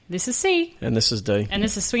This is C. And this is D. And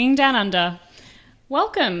this is Swinging Down Under.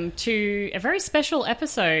 Welcome to a very special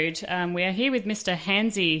episode. We are here with Mr.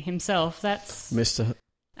 Handsy himself. That's Mr.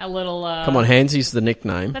 a little... Come on, Handsy's the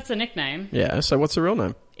nickname. That's the nickname. Yeah, so what's the real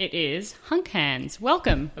name? It is HunkHands.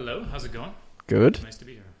 Welcome. Hello, how's it going? Good. Nice to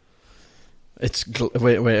be here.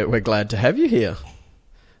 We're glad to have you here.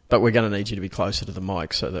 But we're going to need you to be closer to the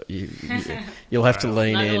mic so that you'll have to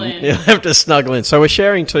lean in. You'll have to snuggle in. So we're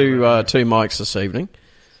sharing two mics this evening.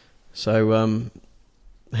 So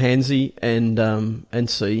Handsy and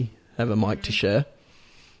C have a mic to share.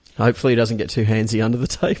 Hopefully, he doesn't get too handsy under the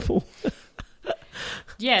table.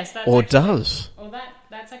 Yes, that's or actually, does. Well,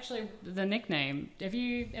 that's actually the nickname. Have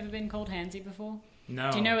you ever been called Handsy before? No.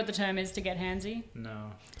 Do you know what the term is to get handsy?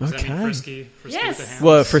 No. Does that mean frisky? Yes. With the hands?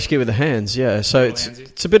 Well, frisky with the hands, yeah. So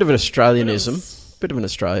it's a bit of an Australianism.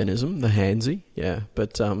 The handsy, yeah.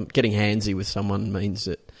 But getting handsy with someone means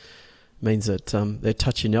that they're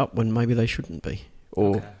touching you up when maybe they shouldn't be,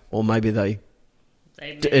 or maybe it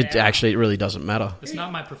really doesn't matter. It's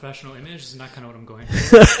not my professional image. It's not kind of what I'm going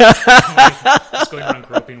for. Just going around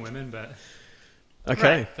groping women, but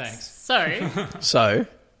okay. Right, thanks. So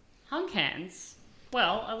HunkHands.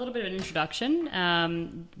 Well, a little bit of an introduction. How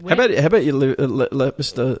about you let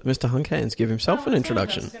Mr. HunkHands give himself an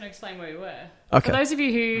introduction? I was going to explain where we were. Okay. For those of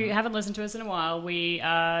you who haven't listened to us in a while, we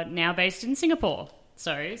are now based in Singapore.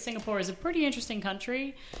 So Singapore is a pretty interesting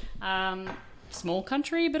country, small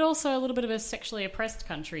country, but also a little bit of a sexually oppressed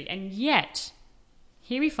country. And yet,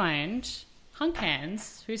 here we find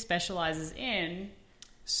HunkHands, who specialises in...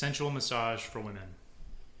 sensual massage for women.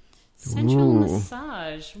 Sensual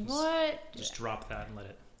massage. What? Just drop that and let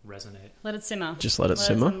it resonate. Let it simmer. Just let it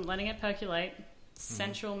simmer. Letting it percolate.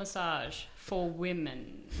 Sensual massage for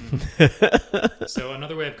women. So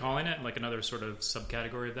another way of calling it, like another sort of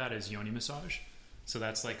subcategory of that, is yoni massage. So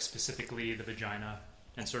that's like specifically the vagina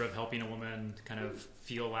and sort of helping a woman kind of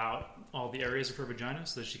feel out all the areas of her vagina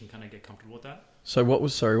so that she can kind of get comfortable with that. So what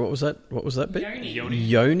was that bit?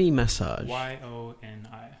 Yoni massage. YONI.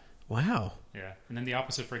 Wow. Yeah. And then the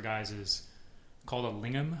opposite for guys is called a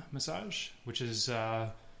lingam massage, which is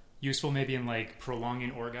useful maybe in like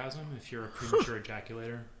prolonging orgasm if you're a premature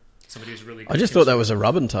ejaculator. Somebody who's really good. I just thought that was a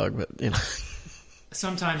rub and tug, but you know.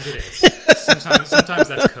 Sometimes it is. Sometimes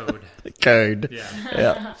that's code. Code.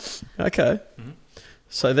 Yeah. Okay. Mm-hmm.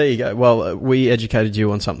 So there you go. Well, we educated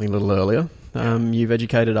you on something a little earlier. You've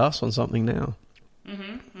educated us on something now.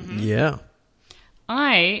 Mm-hmm. Yeah.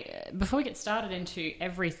 Before we get started into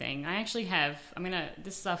everything, I actually have,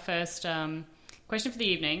 this is our first question for the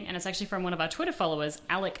evening, and it's actually from one of our Twitter followers,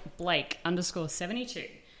 Alec Blake _72.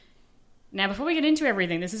 Now, before we get into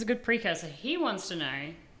everything, this is a good precursor. He wants to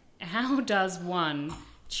know, how does one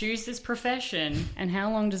choose this profession, and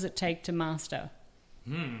how long does it take to master?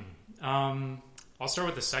 I'll start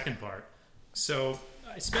with the second part. So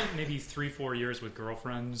I spent maybe 3-4 years with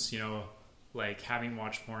girlfriends, like having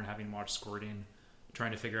watched porn, having watched squirting,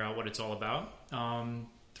 trying to figure out what it's all about.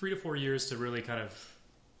 3 to 4 years to really kind of,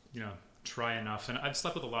 try enough. And I've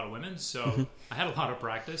slept with a lot of women, so I had a lot of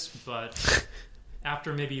practice. But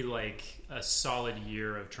after maybe like a solid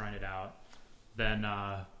year of trying it out, then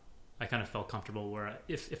I kind of felt comfortable where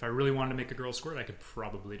if I really wanted to make a girl squirt, I could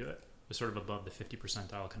probably do it. It was sort of above the 50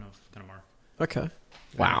 percentile kind of mark. Okay.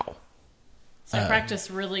 Wow. So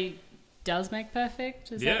practice really does make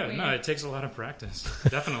perfect? It takes a lot of practice.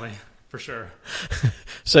 Definitely. For sure.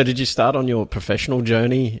 So did you start on your professional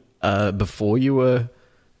journey before you were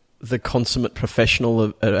the consummate professional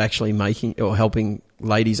of actually making or helping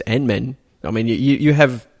ladies and men? I mean, you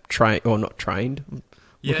have trained, or not trained?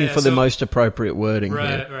 Looking for the most appropriate wording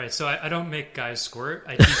here. Right. So I don't make guys squirt.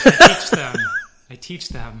 I teach them. I teach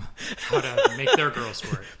them how to make their girls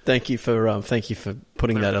squirt. Thank you for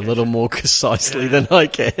putting that a little more concisely than I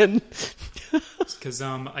can. Because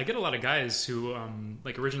I get a lot of guys who,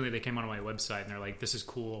 like originally they came onto my website and they're like, this is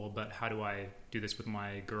cool, but how do I do this with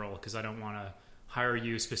my girl? Because I don't want to hire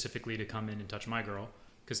you specifically to come in and touch my girl,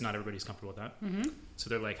 because not everybody's comfortable with that. Mm-hmm. So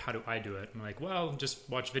they're like, how do I do it? I'm like, well, just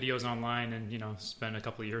watch videos online and, spend a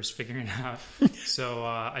couple of years figuring it out. So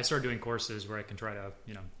I started doing courses where I can try to,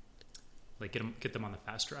 like get them on the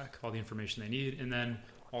fast track, all the information they need, and then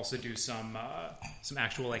also do some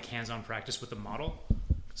actual like hands-on practice with the model,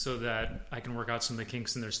 so that I can work out some of the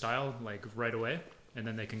kinks in their style like right away, and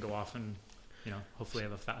then they can go off and hopefully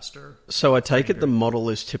have a faster. So I take it the model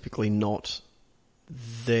is typically not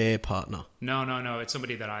their partner. No. It's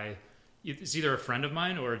somebody that it's either a friend of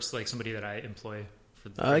mine or it's like somebody that I employ for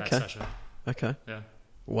that session. Okay. Yeah.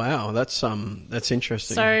 Wow, that's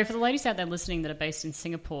interesting. So for the ladies out there listening that are based in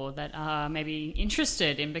Singapore that are maybe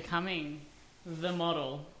interested in becoming the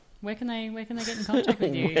model Where can they get in contact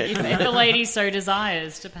with you if the lady so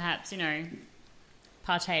desires to perhaps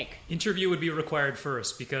partake? Interview would be required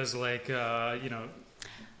first because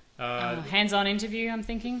hands-on interview, I'm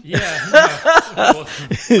thinking. Yeah. Well,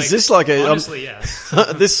 Is this like a... honestly, yes.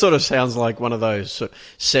 This sort of sounds like one of those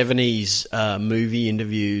 70s movie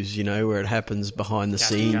interviews, where it happens behind the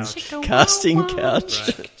scenes. Casting couch.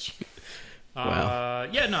 Right. Wow.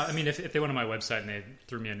 I mean, if they went on my website and they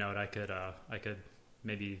threw me a note, I could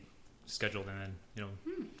maybe schedule them in, you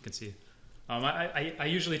can see. I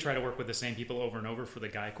usually try to work with the same people over and over for the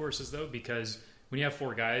guy courses, though, because when you have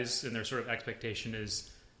 4 guys and their sort of expectation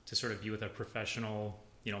is to sort of be with a professional,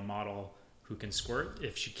 model who can squirt.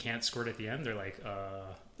 If she can't squirt at the end, they're like,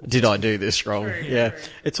 did I do this wrong? True, yeah. true.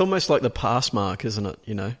 It's almost like the pass mark, isn't it?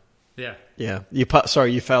 Yeah. Yeah. You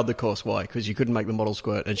failed the course. Why? Because you couldn't make the model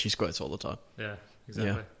squirt and she squirts all the time. Yeah,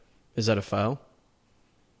 exactly. Yeah. Is that a fail?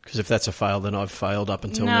 Because if that's a fail, then I've failed up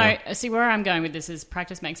until now. No, see, where I'm going with this is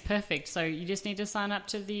practice makes perfect. So you just need to sign up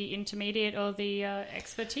to the intermediate or the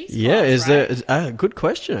expertise class, there... good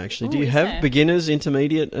question, actually. Ooh, do you have beginners,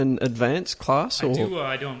 intermediate, and advanced class? I do.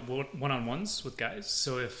 I do one-on-ones with guys.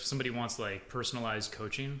 So if somebody wants, personalized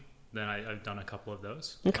coaching, then I've done a couple of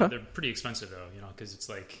those. Okay. They're pretty expensive, though, because it's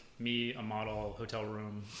me, a model, hotel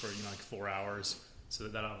room for, 4 hours. So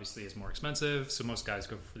that obviously is more expensive. So most guys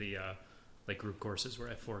go for the... group courses where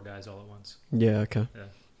I have 4 guys all at once. Yeah, okay.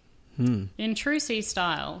 Yeah. In true C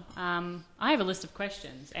style, I have a list of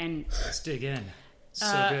questions, and let's dig in.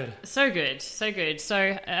 So good. So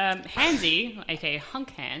Handsy, aka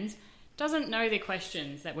HunkHands, doesn't know the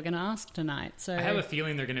questions that we're going to ask tonight. So I have a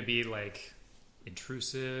feeling they're going to be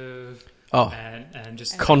intrusive. Oh, and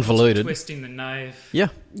just convoluted, twisting the knife. Yeah,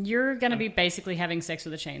 you're going to be basically having sex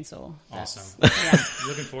with a chainsaw. Awesome. Yeah.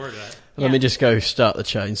 Looking forward to that. Let me just go start the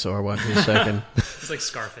chainsaw. I won't be a second. It's like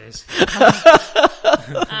Scarface.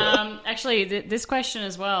 Actually, this question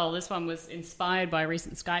as well. This one was inspired by a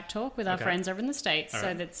recent Skype talk with our friends over in the States. All so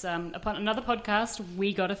right. that's upon another podcast.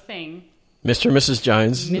 We got a thing. Mr. and Mrs.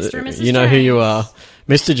 Jones. Mr. and Mrs. You know Jones. who you are.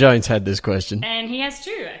 Mr. Jones had this question. And he has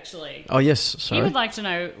 2, actually. Oh, yes. Sorry. He would like to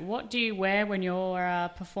know, what do you wear when you're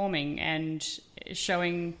performing and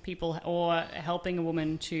showing people or helping a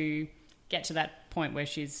woman to get to that point where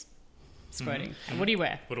she's squirting? Mm-hmm. And what do you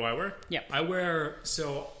wear? What do I wear? Yep. I wear...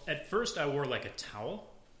 So, at first, I wore a towel.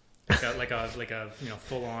 Like a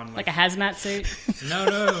full on... Like a hazmat suit? No,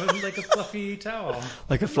 like a fluffy towel.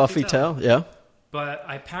 Like a fluffy towel, yeah. But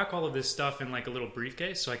I pack all of this stuff in a little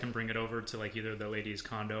briefcase so I can bring it over to either the lady's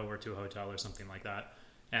condo or to a hotel or something like that.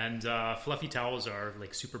 And fluffy towels are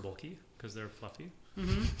super bulky because they're fluffy.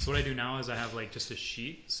 Mm-hmm. So what I do now is I have just a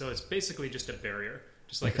sheet. So it's basically just a barrier,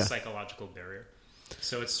 just a psychological barrier.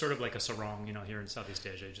 So it's sort of like a sarong, here in Southeast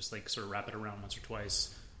Asia. Just sort of wrap it around once or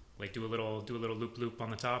twice, do a little loop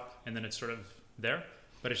on the top, and then it's sort of there.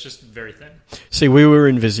 But it's just very thin. See, we were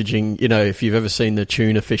envisaging, if you've ever seen the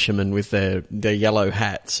tuna fishermen with their yellow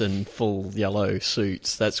hats and full yellow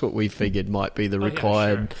suits, that's what we figured might be the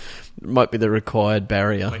required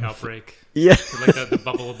barrier. Like Outbreak. Yeah. The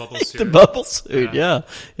bubble suit. The bubble suit, yeah.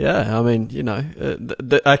 I mean,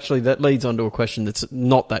 actually, that leads on to a question that's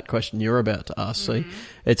not that question you're about to ask. Mm-hmm. See,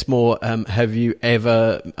 it's more, have you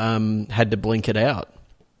ever had to blink it out?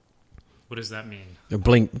 What does that mean?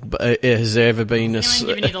 Blink. Has there ever been I'm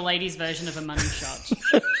giving you the ladies' version of a money shot.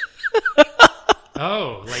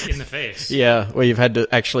 Oh, in the face. Yeah, where you've had to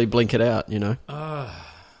actually blink it out, I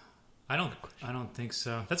don't think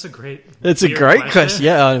so. That's a great. It's a great question.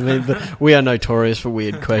 Yeah, I mean, we are notorious for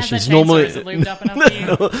weird questions. Normally, is it lubed up enough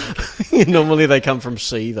for you? Normally they come from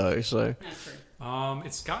sea, though. So That's true.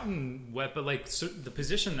 It's gotten wet, but so the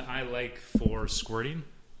position that I like for squirting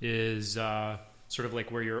is sort of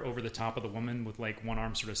where you're over the top of the woman with one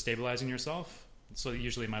arm sort of stabilizing yourself. So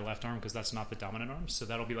usually my left arm, because that's not the dominant arm. So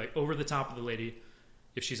that'll be over the top of the lady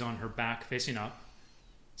if she's on her back facing up.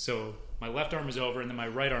 So my left arm is over, and then my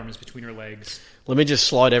right arm is between her legs. let me just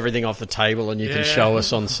slide everything off the table, and you can show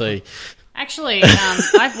us on C. Actually,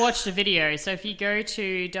 I've watched a video. So if you go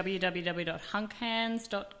to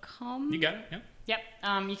www.hunkhands.com... You got it, yeah. Yep.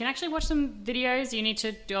 You can actually watch some videos. You need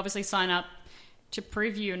to obviously sign up to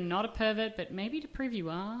prove you're not a pervert, but maybe to prove you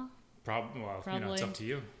are. Probably. It's up to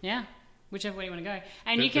you. Yeah. Whichever way you want to go.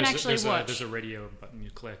 And you can actually watch. There's a radio button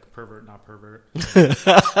you click. Pervert, not pervert.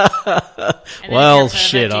 Well,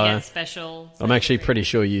 shit. Get special. I'm actually pretty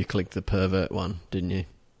sure you clicked the pervert one, didn't you?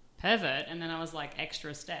 Pervert, and then I was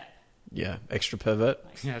extra step. Yeah, extra pervert.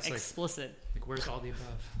 Yeah, it's explicit. Where's all the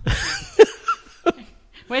above?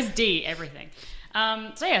 Where's D? Everything.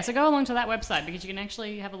 So go along to that website because you can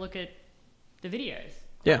actually have a look at the videos.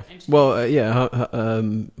 Yeah. Well,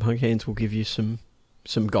 HunkHands will give you some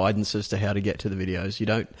some guidance as to how to get to the videos. You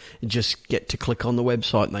don't just get to click on the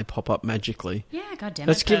website and they pop up magically. Yeah, goddamn it.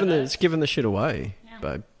 That's giving the shit away,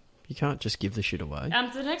 babe. You can't just give the shit away.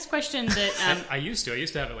 The next question that I used to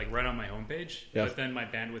have it like right on my homepage, Yeah. but then my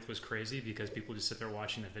bandwidth was crazy because people just sit there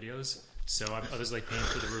watching the videos. So I was like paying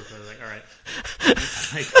through the roof. I was like, all right,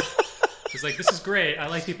 it's like this is great. I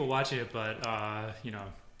like people watching it, but you know,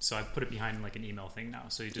 so I put it behind like an email thing now.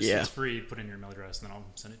 So you just it's free. Put in your email address, and then I'll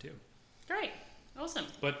send it to you. great. Awesome.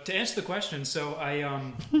 But to answer the question, so I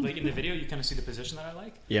like in the video, you kind of see the position that I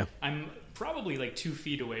like. Yeah. I'm probably like 2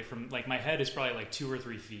 feet away from, like, my head is probably like 2 or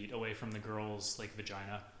 3 feet away from the girl's like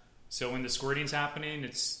vagina. So when the squirting's happening,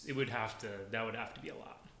 that would have to be a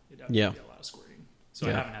lot. It'd have to be a lot of squirting. So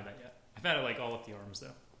I haven't had that yet. I've had it like all up the arms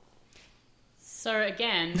though. So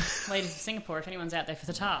again, ladies of Singapore, if anyone's out there for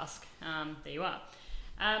the task, there you are.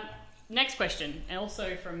 Next question,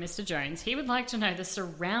 also from Mr. Jones. He would like to know the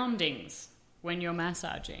surroundings when you're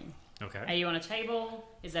massaging. Okay. Are you on a table?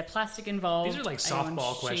 Is there plastic involved? These are like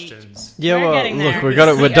softball questions. Yeah, We're well, getting there. look, we got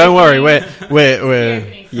it. This is the Don't worry, opening.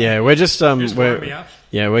 we're just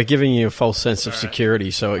we're giving you a false sense of All right.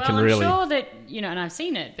 security, so it can I'm really. sure that, you know, and I've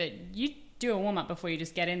seen it, but you do a warm-up before you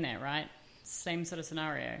just get in there, right? Same sort of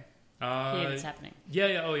scenario here that's happening.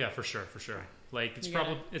 Yeah. Oh, yeah, for sure. Like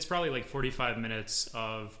it's probably like 45 minutes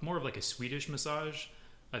of more of like a Swedish massage.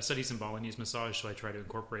 I've studied some Balinese massage, so I try to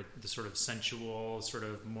incorporate the sort of sensual, sort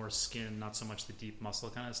of more skin, not so much the deep muscle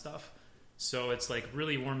kind of stuff. So it's like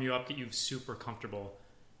really warm you up, get you super comfortable.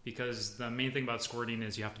 Because the main thing about squirting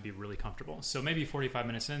is you have to be really comfortable. So maybe 45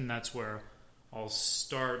 minutes in, that's where I'll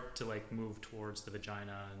start to like move towards the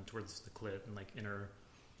vagina and towards the clit and like inner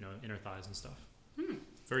thighs and stuff.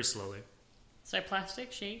 Very slowly. So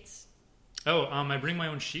plastic sheets. Oh, I bring my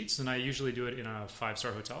own sheets, and I usually do it in a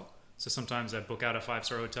 5-star hotel. So sometimes I book out a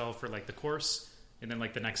 5-star hotel for like the course, and then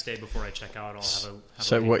like the next day before I check out, I'll have a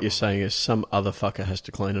So what you're saying is some other fucker has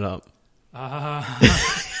to clean it up.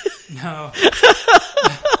 No.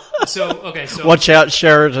 So Watch out,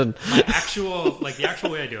 Sheridan. the actual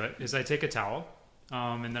way I do it is I take a towel,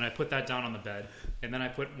 and then I put that down on the bed, and then I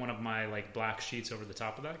put one of my like black sheets over the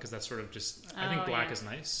top of that because that's sort of just I think black is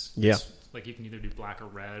nice. Yeah. It's, like you can either do black or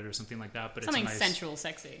red or something like that, but Something it's a nice, sensual,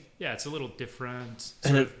 sexy. Yeah, it's a little different.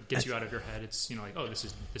 Sort of gets you out of your head. It's like, oh, this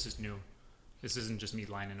is new. This isn't just me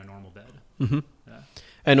lying in a normal bed. Mm-hmm. Yeah.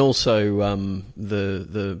 And also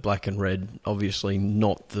the black and red, obviously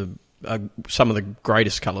not the some of the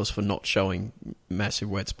greatest colours for not showing massive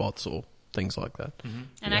wet spots or things like that. Mm-hmm.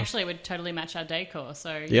 And actually, it would totally match our decor.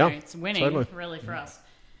 So it's winning really for us.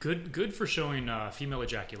 Good for showing female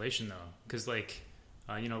ejaculation though, because like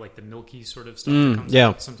like the milky sort of stuff that comes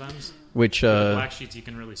out sometimes. Which the black sheets you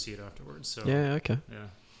can really see it afterwards. So yeah, okay. Yeah,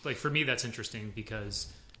 like for me that's interesting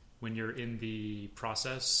because when you're in the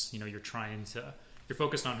process, you're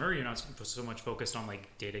focused on her. You're not so much focused on like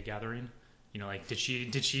data gathering. Like did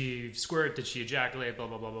she squirt? Did she ejaculate? Blah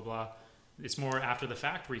blah blah blah blah. It's more after the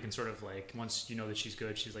fact where you can sort of like once you know that she's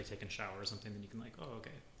good, she's like taking a shower or something, then you can like, oh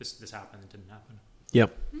okay, this happened, it didn't happen.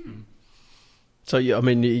 Yep. So yeah, I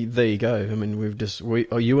mean, there you go. I mean,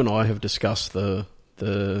 you and I have discussed the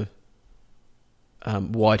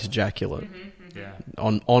white ejaculate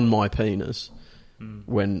on my penis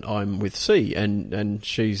when I'm with C, and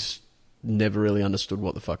she's never really understood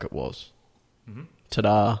what the fuck it was. Mm-hmm.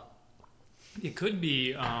 Ta-da! It could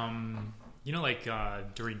be, like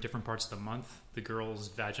during different parts of the month, the girl's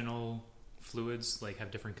vaginal fluids like have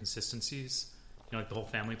different consistencies. Like the whole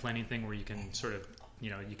family planning thing where you can sort of,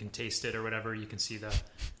 you can taste it or whatever, you can see that.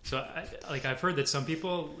 So I've heard that some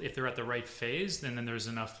people, if they're at the right phase, then there's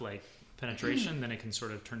enough like penetration, then it can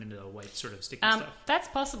sort of turn into a white sort of sticky stuff. That's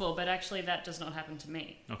possible, but actually that does not happen to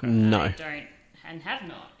me. Okay. No. I don't and have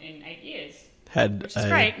not in 8 years. Which is a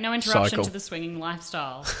great. No interruption cycle. to the swinging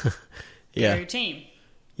lifestyle. Yeah. Go team.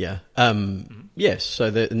 Yeah. Yes. So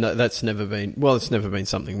that's never been. Well, it's never been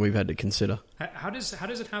something we've had to consider. How does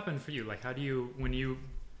it happen for you? Like, how do you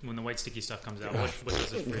when the white sticky stuff comes out? What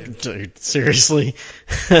does it for you? Dude, seriously,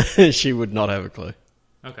 she would not have a clue.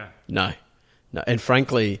 Okay. No, and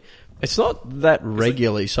frankly, it's not that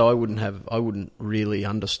regularly, so I wouldn't really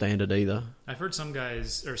understand it either. I've heard some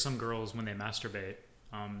guys or some girls when they masturbate,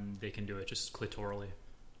 they can do it just clitorally.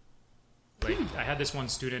 Like I had this one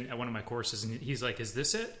student at one of my courses, and he's like, "Is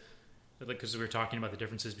this it?" Like, because we were talking about the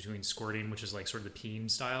differences between squirting, which is like sort of the peeing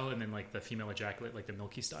style, and then like the female ejaculate, like the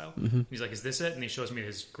milky style. Mm-hmm. He's like, "Is this it?" And he shows me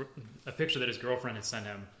a picture that his girlfriend had sent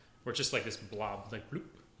him, where it's just like this blob, like bloop,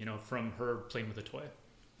 from her playing with a toy.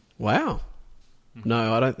 Wow. Mm-hmm.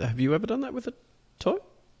 No, I don't. Have you ever done that with a toy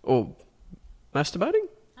or masturbating?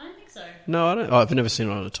 I don't think so. No, I don't. I've never seen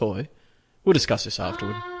it on a toy. We'll discuss this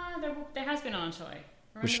afterward. There has been on a toy.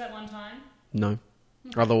 Remember that one time? No.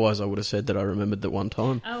 Okay. Otherwise, I would have said that I remembered that one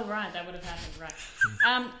time. Oh, right. That would have happened, right.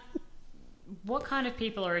 What kind of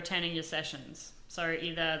people are attending your sessions? So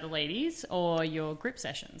either the ladies or your group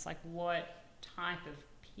sessions. Like, what type of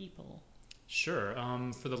people? Sure.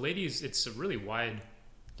 For the ladies, it's a really wide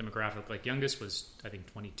demographic. Like, youngest was, I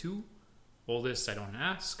think, 22. Oldest, I don't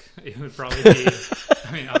ask. It would probably be,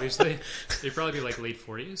 I mean, obviously, it'd probably be like late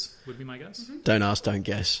 40s, would be my guess. Mm-hmm. Don't ask, don't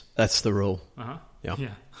guess. That's the rule. Uh-huh. Yeah.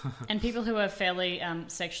 And people who are fairly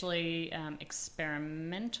sexually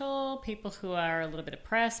experimental, people who are a little bit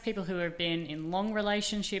oppressed, people who have been in long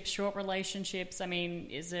relationships, short relationships. I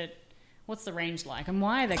mean, what's the range like? And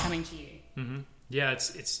why are they coming to you? Mm-hmm. Yeah,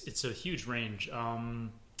 it's a huge range.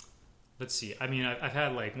 Let's see. I mean, I've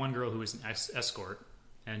had like one girl who was an escort.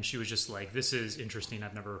 And she was just like, this is interesting.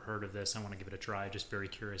 I've never heard of this. I want to give it a try. Just very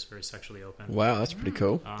curious, very sexually open. Wow, that's pretty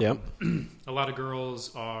cool. Yep. A lot of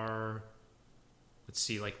girls are, let's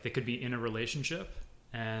see, like they could be in a relationship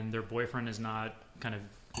and their boyfriend is not kind of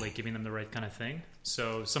like giving them the right kind of thing.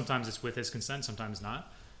 So sometimes it's with his consent, sometimes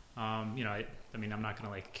not. I mean, I'm not going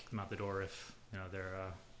to like kick them out the door if,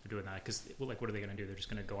 they're doing that. Because, like, what are they going to do? They're just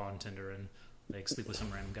going to go on Tinder and like sleep with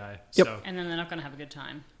some random guy. Yep. And then they're not going to have a good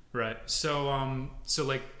time. Right. So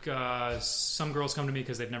some girls come to me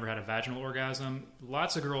because they've never had a vaginal orgasm.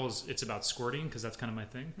 Lots of girls, it's about squirting because that's kind of my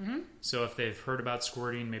thing. Mm-hmm. So if they've heard about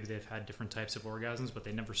squirting, maybe they've had different types of orgasms, but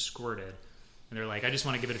they never squirted. And they're like, I just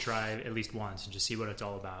want to give it a try at least once and just see what it's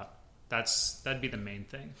all about. That'd be the main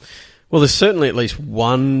thing. Well, there's certainly at least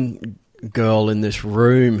one girl in this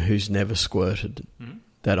room who's never squirted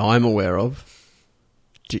that I'm aware of.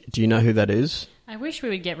 Do you know who that is? I wish we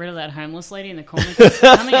would get rid of that homeless lady in the corner.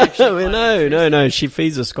 No. She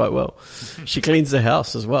feeds us quite well. She cleans the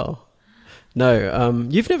house as well. No,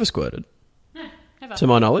 you've never squirted. No, never. To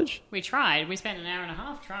my knowledge. We tried. We spent an hour and a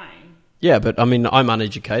half trying. Yeah, but I mean, I'm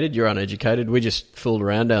uneducated. You're uneducated. We just fooled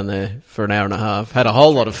around down there for an hour and a half. Had a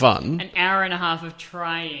whole lot of fun. An hour and a half of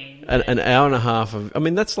trying. An hour and a half of. I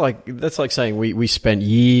mean, that's like saying we spent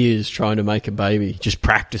years trying to make a baby, just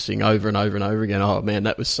practicing over and over and over again. Oh man,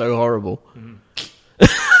 that was so horrible.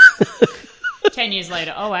 10 years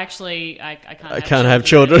later, actually, I can't. Have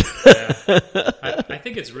children. Yeah. I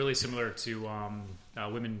think it's really similar to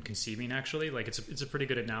women conceiving. Actually, like it's a pretty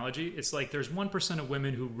good analogy. It's like there's 1% of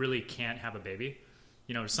women who really can't have a baby.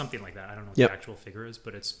 Something like that. I don't know what the actual figure is,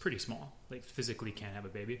 but it's pretty small. Like physically can't have a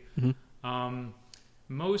baby. Mm-hmm.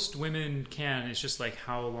 Most women can. It's just like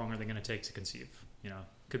how long are they going to take to conceive?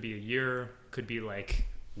 Could be a year. Could be like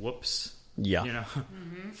whoops. Yeah.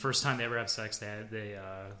 Mm-hmm. First time they ever have sex, they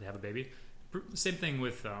have a baby. Same thing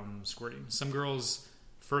with squirting. Some girls,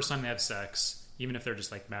 first time they have sex, even if they're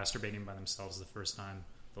just like masturbating by themselves the first time,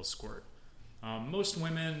 they'll squirt. Most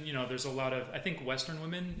women, there's a lot of. I think Western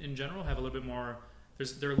women in general have a little bit more.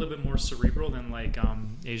 They're a little bit more cerebral than like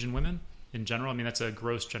Asian women in general. I mean, that's a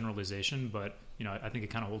gross generalization, but I think it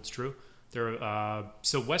kind of holds true.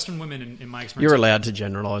 So Western women, in my experience, you're allowed to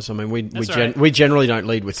generalize. I mean, we generally don't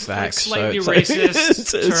lead with facts. Slightly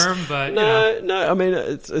racist term, but no. I mean,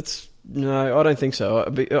 it's no. I don't think so.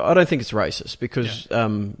 I don't think it's racist because,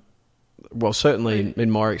 certainly in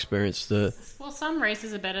my experience, some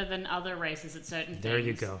races are better than other races at certain things. There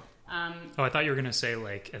you go. I thought you were going to say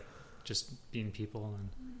like just being people and.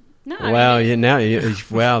 No. Wow!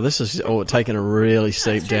 Wow! This is taking a really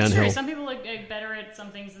steep downhill. Some people are better at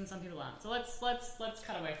some things than some people aren't. So let's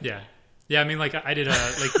cut away from that. Yeah. I mean, like I did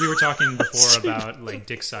like we were talking before about like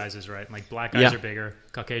dick sizes, right? Like black guys are bigger,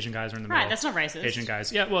 Caucasian guys are in the middle. Right. That's not racist. Asian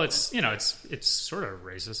guys, yeah. Well, it's it's sort of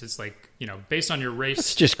racist. It's like based on your race.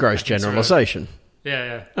 It's just gross generalization.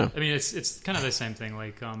 Yeah. Oh. I mean, it's kind of the same thing.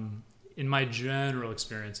 Like in my general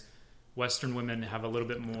experience. Western women have a little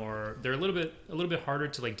bit more. They're a little bit harder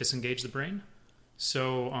to like disengage the brain.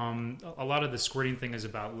 So a lot of the squirting thing is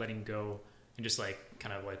about letting go and just like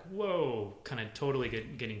kind of like whoa, kind of totally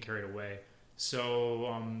getting carried away.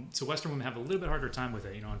 So Western women have a little bit harder time with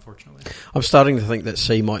it, unfortunately. I'm starting to think that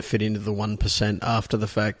C might fit into the 1% after the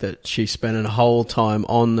fact that she spent a whole time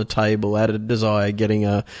on the table out of desire getting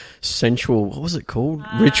a sensual, what was it called?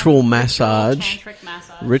 Ritual massage. Tantric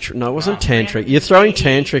massage. No, it wasn't tantric. You're throwing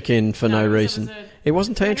tantric in for no reason. It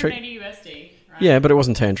wasn't tantric. USD, right? Yeah, but it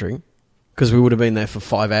wasn't tantric because we would have been there for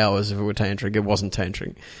 5 hours if it were tantric. It wasn't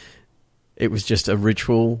tantric. It was just a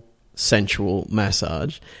ritual sensual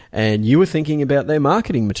massage, and you were thinking about their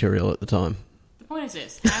marketing material at the time. The point is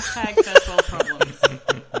this: hashtag first world problems.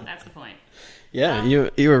 That's the point. Yeah,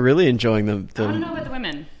 you were really enjoying them. I want to know about the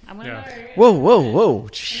women. I want to know. Whoa!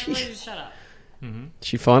 Just shut up. Mm-hmm.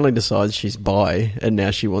 She finally decides she's bi, and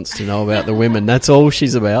now she wants to know about the women. That's all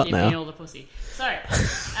she's about Give now. me all the pussy. So,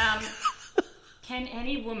 Can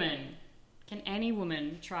any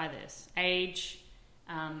woman try this? Age,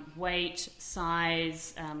 weight,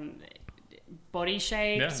 size, body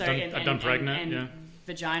shape. Yeah, I've done pregnant. And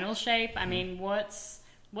vaginal shape. I mean, what's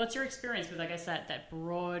your experience with, I guess, that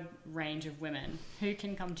broad range of women who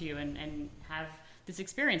can come to you and have this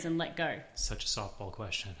experience and let go? Such a softball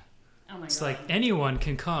question. Oh my It's God. like anyone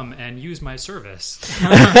can come and use my service.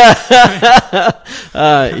 Yeah.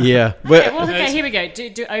 Okay, here we go.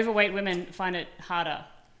 Do overweight women find it harder?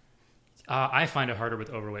 I find it harder with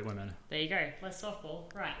overweight women. There you go. Less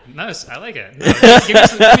softball. Right. Nice, I like it. No, give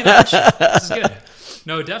me that shit. This is good.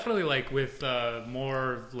 No, definitely like with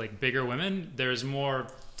more like bigger women, there's more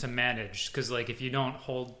to manage because like if you don't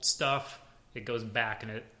hold stuff, it goes back in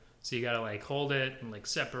it. So you gotta like hold it and like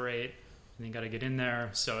separate, and you gotta get in there.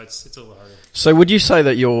 So it's a little harder. So would you say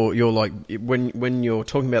that you're like when you're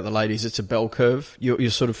talking about the ladies, it's a bell curve? You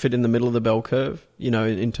sort of fit in the middle of the bell curve, you know,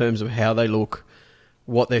 in terms of how they look,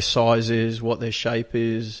 what their size is, what their shape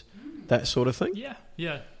is, that sort of thing. Yeah.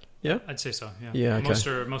 I'd say so. Yeah. Yeah. Okay.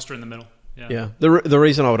 Most are in the middle. Yeah. Yeah. The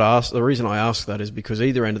reason I ask that is because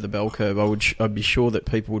either end of the bell curve, I'd be sure that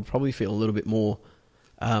people would probably feel a little bit more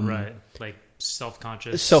right, like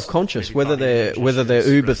self-conscious, whether they're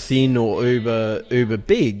uber thin or uber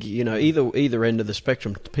big. You know, either end of the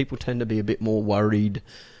spectrum, people tend to be a bit more worried,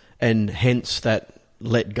 and hence that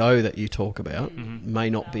let go that you talk about may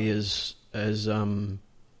not be as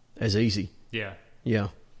easy. Yeah,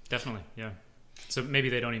 definitely. Yeah. So maybe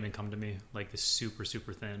they don't even come to me like the super,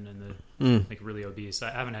 super thin and the like really obese.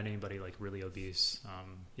 I haven't had anybody like really obese.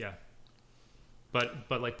 Yeah. But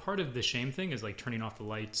like part of the shame thing is like turning off the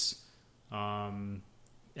lights. And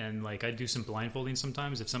like I do some blindfolding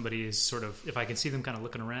sometimes if somebody is sort of, if I can see them kind of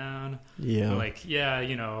looking around. Yeah. Like, yeah,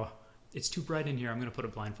 you know, it's too bright in here. I'm going to put a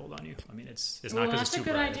blindfold on you. I mean, it's not because it's too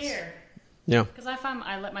bright. That's a good idea. Yeah. Because I find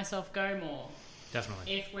I let myself go more.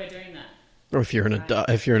 Definitely. If we're doing that. Or if you're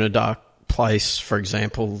in a dark place, for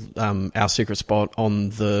example, our secret spot on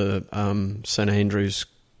the St Andrew's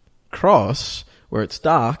Cross, where it's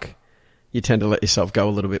dark, you tend to let yourself go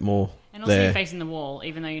a little bit more. And also you're facing the wall,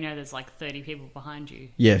 even though you know there's like 30 people behind you.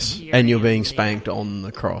 Yes, and you're being spanked on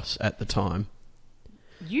the cross at the time.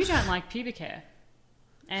 You don't like pubic hair.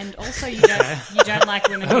 And also you don't like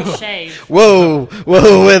women who shave. Whoa,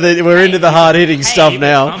 we're into the hard-hitting stuff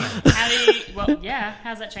now.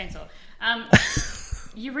 How's that chainsaw?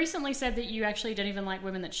 You recently said that you actually don't even like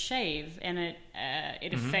women that shave, and it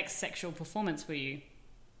affects sexual performance for you.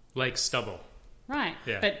 Like stubble. Right.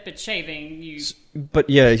 Yeah. But shaving, you... But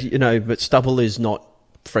yeah, you know, but stubble is not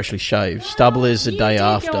freshly shaved. Stubble is a day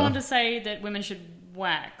after. You go on to say that women should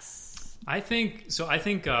wax. I think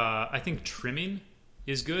trimming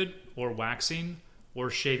is good, or waxing, or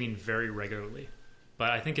shaving very regularly. But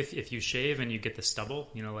I think if you shave and you get the stubble,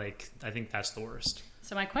 you know, like, I think that's the worst.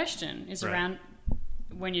 So my question is around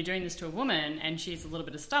when you're doing this to a woman and she's a little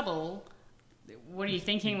bit of stubble, what are you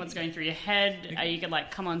thinking? What's going through your head? Are you like,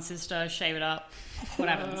 come on, sister, shave it up? What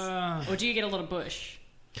happens? Or do you get a lot of bush?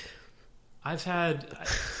 I've had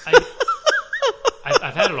it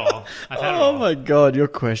all. Oh my God, your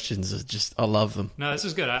questions are just, I love them. No, this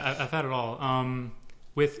is good. I've had it all.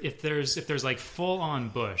 If there's like full on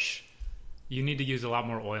bush, you need to use a lot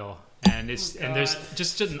more oil. And there's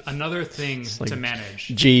just another thing to manage.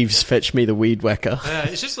 Jeeves, fetch me the weed whacker.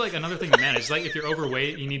 It's just like another thing to manage. Like if you're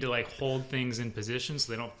overweight, you need to like hold things in position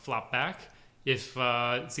so they don't flop back. If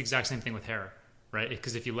it's the exact same thing with hair, right?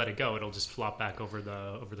 Because if you let it go, it'll just flop back over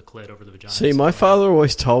the clit, over the vagina. See, my father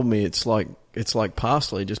always told me it's like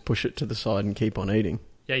parsley. Just push it to the side and keep on eating.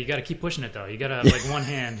 Yeah, you got to keep pushing it though. You got to have like one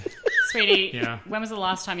hand. Sweetie, when was the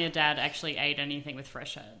last time your dad actually ate anything with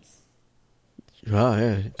fresh herbs? Oh,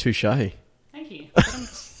 yeah. Touche. Thank you.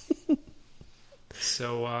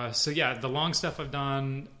 So yeah, the long stuff I've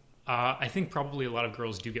done, I think probably a lot of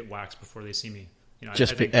girls do get waxed before they see me. You know,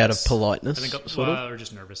 just I think out of politeness, or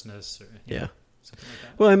just nervousness. Or, yeah. Something like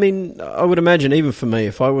that. Well, I mean, I would imagine even for me,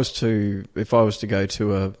 if I was to go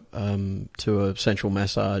to a sensual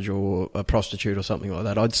massage or a prostitute or something like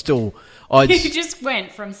that, You just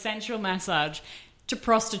went from sensual massage to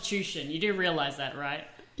prostitution. You do realise that, right?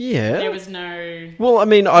 Yeah. There was no... Well, I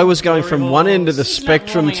mean, I was going from one end of the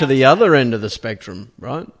spectrum to the other end of the spectrum,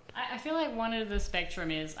 right? I feel like one end of the spectrum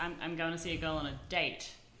is I'm going to see a girl on a date.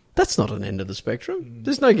 That's not an end of the spectrum.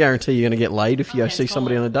 There's no guarantee you're going to get laid if you go see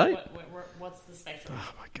somebody on a date. What's the spectrum?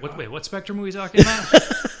 Oh, my God. What spectrum are we talking about?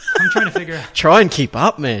 I'm trying to figure out. Try and keep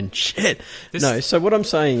up, man. Shit. So what I'm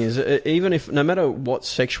saying is, even if, no matter what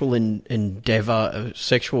sexual endeavour,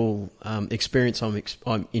 sexual experience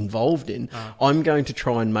I'm involved in, I'm going to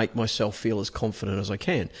try and make myself feel as confident as I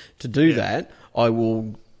can. To do that, I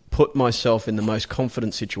will put myself in the most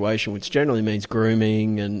confident situation, which generally means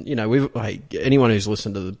grooming. And, anyone who's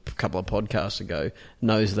listened to a couple of podcasts ago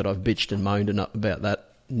knows that I've bitched and moaned about that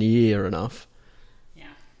near enough. Yeah.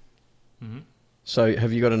 Mm-hmm. So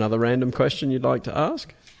have you got another random question you'd like to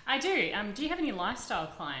ask? I do. Do you have any lifestyle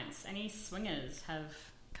clients? Any swingers have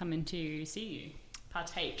come in to see you,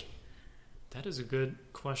 partake? That is a good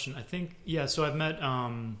question. I think, so I've met,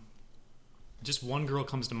 just one girl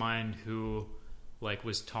comes to mind who,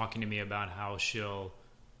 was talking to me about how she'll,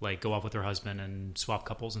 go off with her husband and swap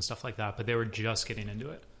couples and stuff like that, but they were just getting into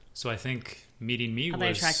it. So I think meeting me Are they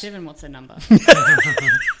attractive, and what's their number?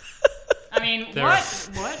 I mean,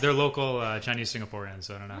 what? They're local Chinese Singaporeans,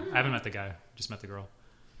 so I don't know. I haven't met the guy, just met the girl.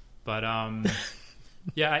 But,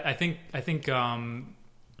 I think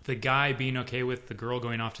the guy being okay with the girl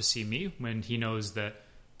going off to see me when he knows that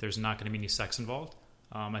there's not going to be any sex involved,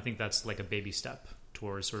 I think that's like a baby step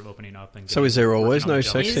towards sort of opening up. And so is there always no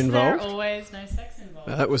sex involved? Is there always no sex involved?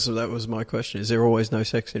 That was my question. Is there always no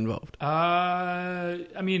sex involved? I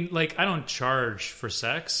mean, I don't charge for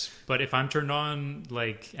sex, but if I'm turned on,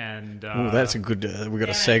 and... that's a good... we've got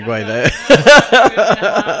a segue there.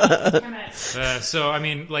 So, I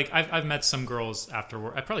mean, I've met some girls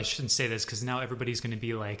afterward. I probably shouldn't say this because now everybody's going to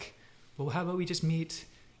be like, well, how about we just meet,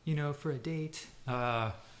 for a date?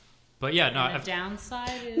 But yeah, no. The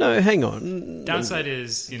downside is... No, hang on. Downside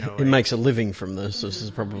is, it makes a living from this. This is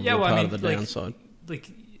probably part of the downside.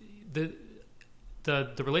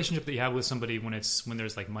 The relationship that you have with somebody when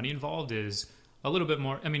there's money involved is a little bit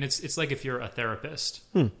more. I mean, it's like if you're a therapist,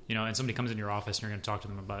 and somebody comes in your office and you're going to talk to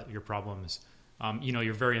them about your problems.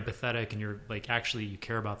 You're very empathetic and you're actually you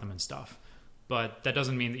care about them and stuff. But that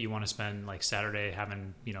doesn't mean that you want to spend Saturday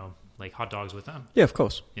having hot dogs with them. Yeah, of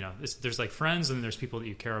course. There's friends and there's people that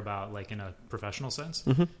you care about in a professional sense.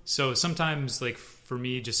 Mm-hmm. So sometimes for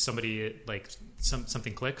me, just somebody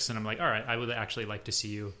something clicks and I'm like, all right, I would actually like to see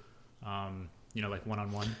you,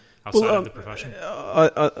 one-on-one outside of the profession.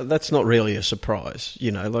 That's not really a surprise.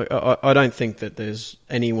 I don't think that there's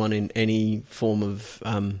anyone in any form of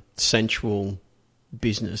sensual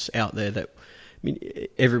business out there that. I mean,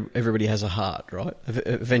 everybody has a heart, right?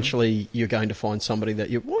 Eventually, you're going to find somebody that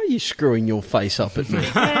why are you screwing your face up at me?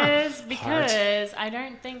 Because I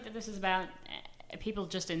don't think that this is about people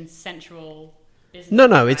just in sensual business.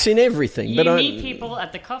 No, it's in everything. You meet people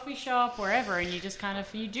at the coffee shop, wherever, and you just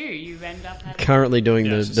you end up having... Currently doing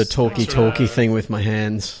the talky thing with my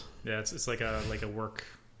hands. Yeah, it's like a work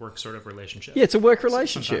sort of relationship. Yeah, it's a work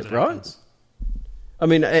relationship, right? Happens. I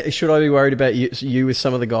mean, should I be worried about you with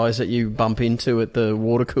some of the guys that you bump into at the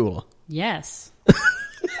water cooler? Yes.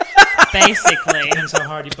 Basically. Depends how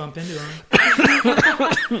hard you bump into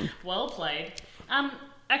them. Well played.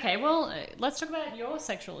 Okay, well, let's talk about your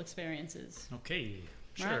sexual experiences. Okay,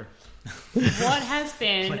 sure. Right. What has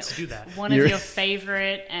been Let's do that. one of your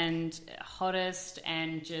favorite and hottest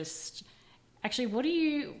and just... Actually, what do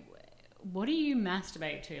you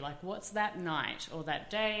masturbate to? What's that night or that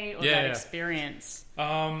day or experience?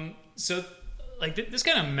 So this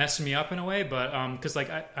kind of messed me up in a way, but because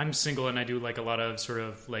I'm single and I do a lot of sort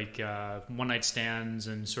of one night stands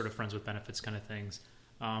and sort of friends with benefits kind of things.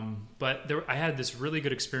 But I had this really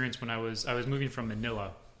good experience when I was moving from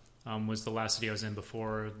Manila. Was the last city I was in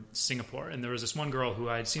before Singapore, and there was this one girl who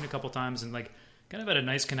I had seen a couple times and kind of had a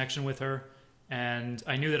nice connection with her, and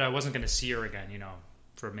I knew that I wasn't going to see her again,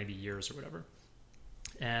 for maybe years or whatever.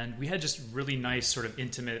 And we had just really nice sort of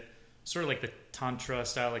intimate, sort of the tantra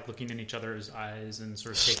style, looking in each other's eyes and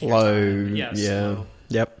sort of taking slow. Your time. Slow.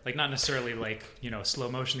 Yep. Not necessarily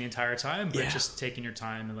slow motion the entire time, but just taking your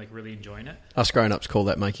time and really enjoying it. Us grown-ups call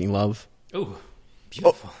that making love. Oh,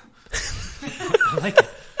 beautiful. Oh. I like it.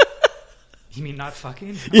 You mean not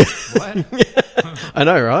fucking? Yeah. What? I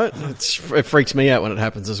know, right? It freaks me out when it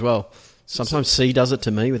happens as well. Sometimes C does it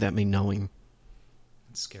to me without me knowing.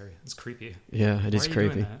 It's scary. It's creepy. Yeah, it is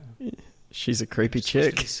creepy. She's a creepy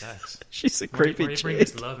chick. She's a creepy chick. Bring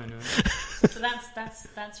this love into it. So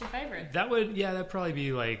that's your favorite. That'd probably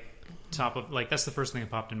be top of that's the first thing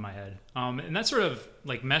that popped in my head. And that sort of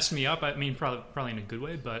messed me up. I mean, probably in a good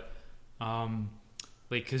way, but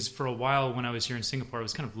because for a while when I was here in Singapore, I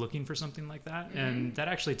was kind of looking for something like that, and that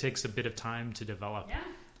actually takes a bit of time to develop.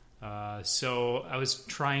 Yeah. So I was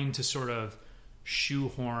trying to sort of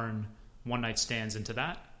shoehorn one night stands into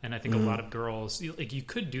that, and I think a lot of girls you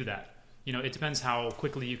could do that. It depends how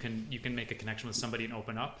quickly you can make a connection with somebody and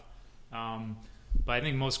open up. But I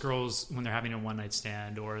think most girls, when they're having a one night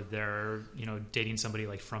stand or they're dating somebody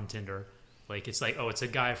from Tinder, it's it's a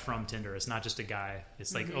guy from Tinder. It's not just a guy.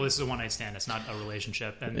 It's this is a one night stand. It's not a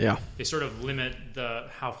relationship, and they sort of limit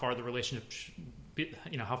how far the relationship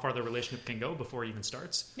how far the relationship can go before it even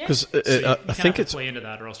starts. Because I think it's play into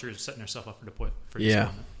that, or else you're setting yourself up for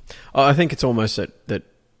disappointment. I think it's almost that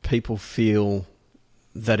people feel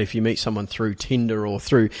that if you meet someone through Tinder or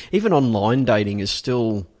through even online dating, it's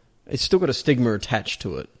still got a stigma attached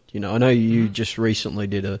to it. I know you just recently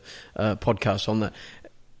did a podcast on that.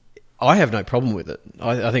 I have no problem with it.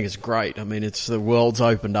 I think it's great. I mean, the world's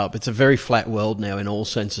opened up. It's a very flat world now in all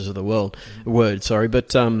senses of the word. But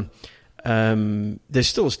there's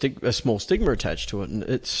still a small stigma attached to it, and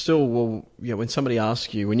it's still when somebody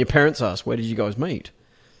asks you, when your parents ask, where did you guys meet?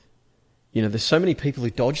 There's so many people who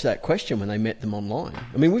dodge that question when they met them online.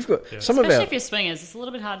 I mean, we've got some Especially of our... if you're swingers, it's a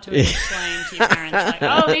little bit hard to explain to your parents, like,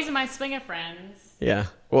 oh, these are my swinger friends. Yeah.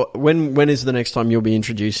 Well, when is the next time you'll be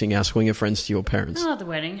introducing our swinger friends to your parents? Oh, at the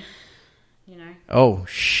wedding. Oh,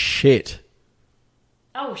 shit.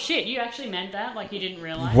 Oh, shit. You actually meant that? Like you didn't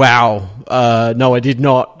realise? Wow. No, I did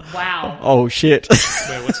not. Wow. Oh, shit.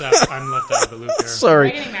 Wait, what's that? I'm left out of the loop here. Sorry.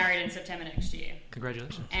 We're getting married in September next year.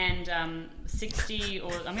 Congratulations. And 60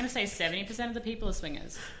 or I'm going to say 70% of the people are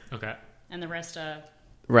swingers. Okay. And the rest are...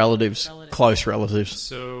 Relatives. Close relatives.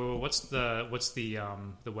 So what's the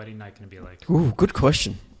wedding night going to be like? Ooh, good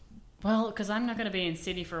question. Well, because I'm not going to be in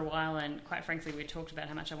Sydney for a while, and quite frankly, we talked about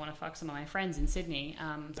how much I want to fuck some of my friends in Sydney.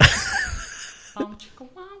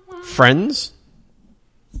 Friends?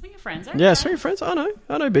 Swinger friends, aren't Yeah, they? swinger friends. I know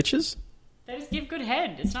bitches. They just give good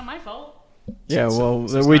head. It's not my fault. Yeah, well,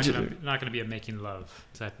 so we it's not going to be a making love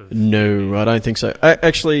type of... No, I don't think so.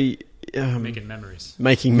 Actually... making memories.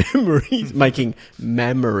 Making memories. Making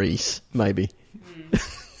memories, maybe.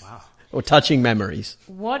 Wow. Or touching memories.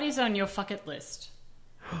 What is on your fuck it list?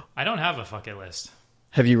 I don't have a fuck it list.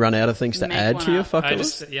 Have you run out of things to Make add one to your up. fuck I it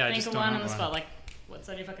just, list? yeah, I Think just of don't one have on the spot. Like, what's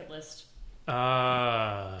on your bucket list?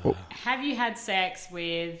 Have you had sex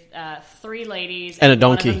with 3 ladies and a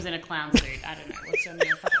donkey? One of them's in a clown suit. I don't know. What's on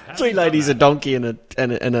your bucket list? 3 ladies, a donkey, and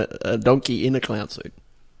a donkey in a clown suit.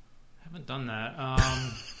 I haven't done that.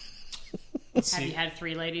 Have you had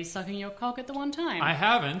 3 ladies sucking your cock at the one time? I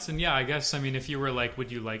haven't, and yeah, I guess, I mean, if you were like, would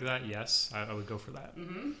you like that? Yes, I would go for that.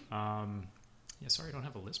 Mm-hmm. Yeah, sorry, I don't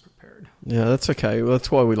have a list prepared. Yeah, that's okay. Well, that's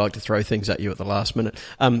why we like to throw things at you at the last minute.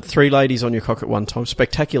 3 ladies on your cock at one time.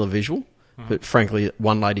 Spectacular visual, but frankly,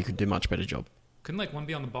 one lady could do a much better job. Couldn't like one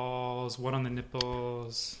be on the balls, one on the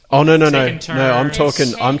nipples? Oh no! I'm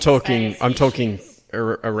talking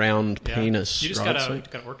around penis. You just right?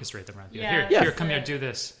 gotta orchestrate them around. Yeah, Here, come here, do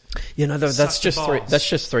this. That's Suck just the 3. balls. That's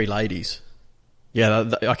just 3 ladies.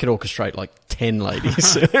 Yeah, I could orchestrate like 10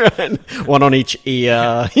 ladies, one on each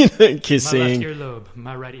ear, kissing. My left earlobe,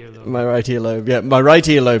 my right earlobe. My right earlobe, yeah. My right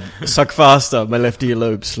earlobe, suck faster. My left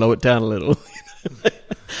earlobe, slow it down a little.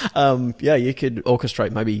 Yeah, you could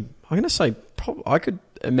orchestrate maybe, I'm going to say, I could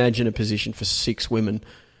imagine a position for 6 women.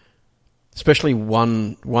 Especially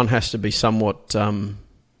one has to be somewhat... on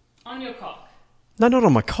your cock? No, not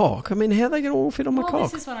on my cock. I mean, how are they going to all fit on my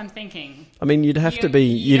cock? This is what I'm thinking. I mean, you'd have to be...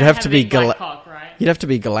 You'd have to be cock, right? You'd have to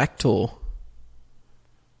be Galactor.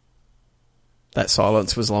 That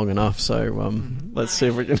silence was long enough, so let's see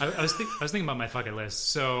if we can... I was thinking about my fucking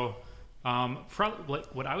list. So, probably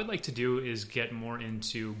what I would like to do is get more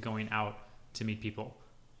into going out to meet people,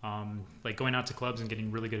 like going out to clubs and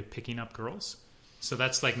getting really good at picking up girls. So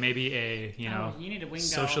that's like maybe a you need a wing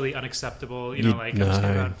socially unacceptable. I'm just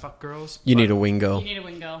gonna go out and fuck girls. You need a wing girl. You need a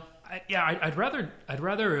wing girl. I'd rather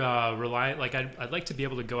rely. Like I'd like to be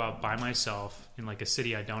able to go out by myself in like a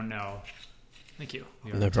city I don't know. Thank you.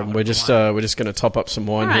 No problem. We're just going to top up some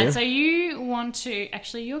wine All right. here. So you want to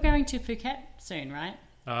actually? You're going to Phuket soon, right?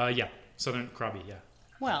 Yeah, Southern Krabi. Yeah.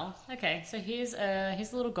 Well, okay. So here's a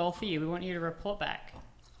little goal for you. We want you to report back.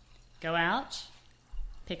 Go out,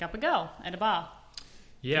 pick up a girl at a bar.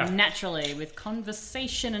 Yeah. Naturally, with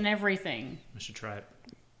conversation and everything. I should try it.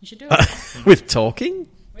 You should do it. With talking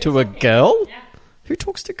to a girl? Yeah. Who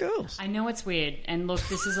talks to girls? I know it's weird, and look,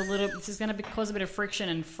 this is going to cause a bit of friction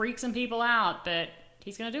and freak some people out, but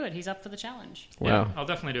he's going to do it. He's up for the challenge. Wow. Yeah, I'll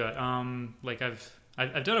definitely do it. Like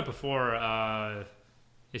I've done it before.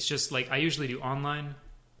 It's just like I usually do online,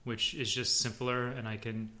 which is just simpler, and I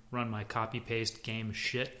can run my copy paste game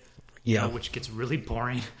shit. Yeah. Which gets really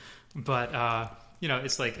boring, but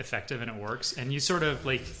it's like effective and it works. And you sort of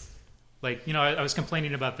like I was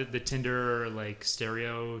complaining about the Tinder like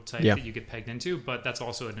stereotype that you get pegged into, but that's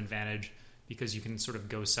also an advantage because you can sort of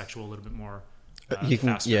go sexual a little bit more. You can,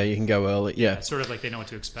 faster. you can go early. Yeah, it's sort of like they know what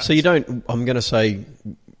to expect. So you don't. I'm going to say,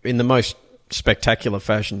 in the most spectacular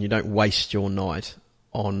fashion, you don't waste your night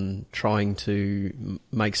on trying to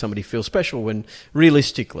make somebody feel special when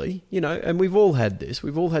realistically, and we've all had this.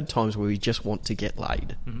 We've all had times where we just want to get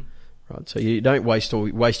laid, right? So you don't waste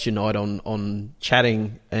your night on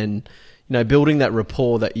chatting and, you know, building that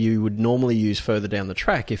rapport that you would normally use further down the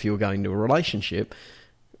track if you were going to a relationship.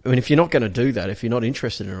 I mean, if you're not going to do that, if you're not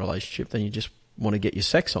interested in a relationship, then you just want to get your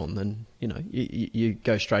sex on, then, you know, you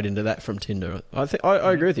go straight into that from Tinder.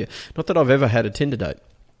 I agree with you. Not that I've ever had a Tinder date.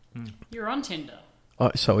 You're on Tinder.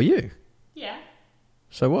 So are you? Yeah.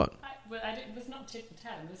 So what? It was not tit for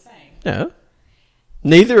tat, I'm just saying. Yeah.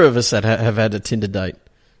 Neither of us have had a Tinder date.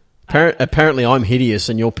 Apparently I'm hideous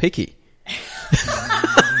and you're picky.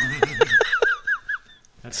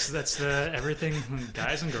 That's the everything,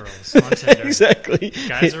 guys and girls on Tinder. Exactly.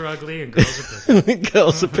 Guys are ugly and girls are picky.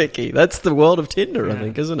 Girls are picky. That's the world of Tinder, I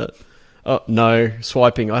think, isn't it? Oh, no,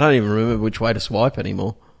 swiping. I don't even remember which way to swipe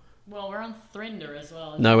anymore. Well, we're on Thrinder as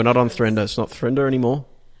well. No, we're not on Thrinder. It's not Thrinder anymore.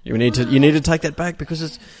 You need to take that back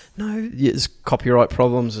because there's copyright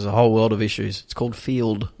problems. There's a whole world of issues. It's called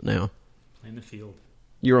Field now. In the Field.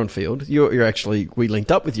 You're on Field. You're actually, we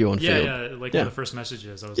linked up with you on Field. Yeah, like one of the first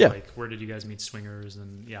messages, I was like, where did you guys meet swingers?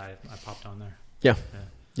 And I popped on there.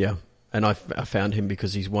 Yeah. And I found him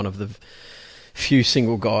because he's one of the few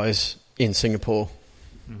single guys in Singapore.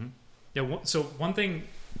 Mm-hmm. Yeah, so one thing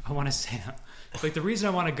I want to say, like the reason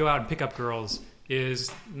I want to go out and pick up girls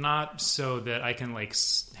is not so that I can like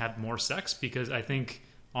have more sex, because I think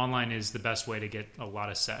online is the best way to get a lot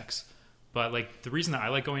of sex. But like the reason that I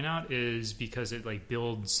like going out is because it like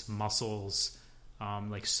builds muscles,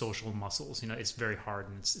 like social muscles. You know, it's very hard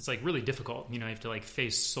and it's like really difficult. You know, you have to like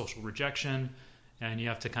face social rejection, and you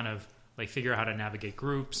have to kind of like figure out how to navigate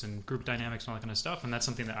groups and group dynamics and all that kind of stuff. And that's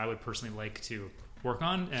something that I would personally like to work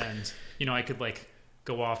on. And you know, I could like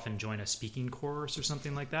go off and join a speaking course or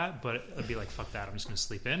something like that, but I'd be like, fuck that, I'm just going to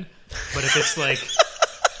sleep in. But if it's like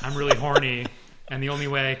I'm really horny and the only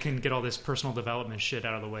way I can get all this personal development shit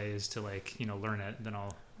out of the way is to like, you know, learn it, then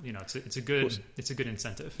I'll, you know, it's a good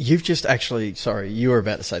incentive. You've just actually, sorry, you were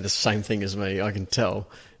about to say the same thing as me, I can tell.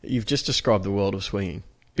 You've just described the world of swinging,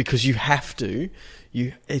 because you have to,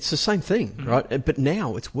 it's the same thing, right? But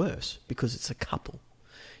now it's worse because it's a couple.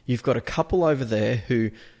 You've got a couple over there who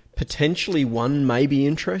potentially one may be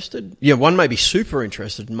interested. Yeah, one may be super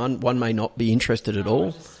interested and one may not be interested at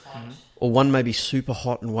all. Or one may be super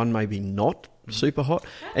hot and one may be not super hot.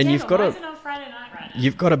 And you've got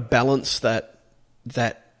to balance that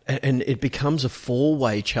and it becomes a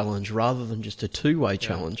 4-way challenge rather than just a 2-way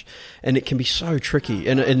challenge. And it can be so tricky.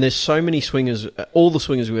 And there's so many swingers, all the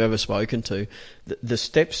swingers we've ever spoken to, the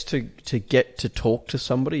steps to get to talk to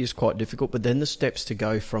somebody is quite difficult, but then the steps to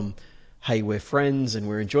go from, hey, we're friends and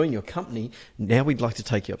we're enjoying your company, now we'd like to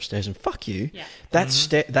take you upstairs and fuck you. Yeah. That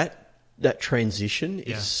step, that transition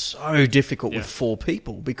is so difficult with 4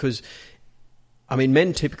 people, because, I mean,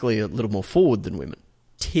 men typically are a little more forward than women.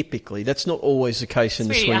 Typically. That's not always the case in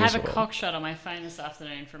the swingers world. I have a cock shot on my phone this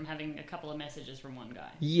afternoon from having a couple of messages from one guy.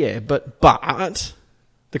 Yeah, but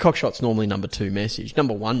the cock shot's normally number 2 message.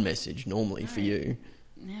 Number 1 message normally for you.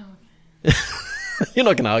 No. You're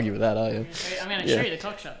not going to argue with that, are you? I'm going to show you the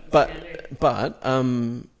cock shot. But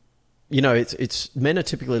you know, it's men are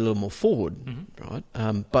typically a little more forward, right?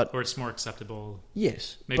 Or it's more acceptable.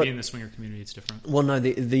 Yes, maybe in the swinger community it's different. Well, no,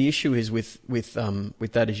 the issue is with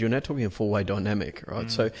that is you're now talking a 4-way dynamic,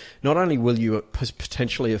 right? So not only will you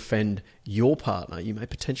potentially offend your partner, you may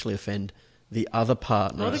potentially offend the other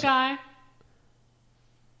partner. Or the guy.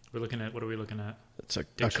 What are we looking at? It's a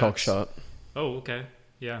cock shot. Oh, okay,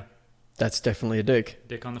 yeah. That's definitely a dick.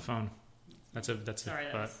 Dick on the phone. Sorry, that's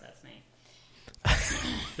me.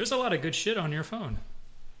 There's a lot of good shit on your phone.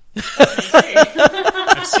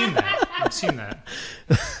 I've seen that.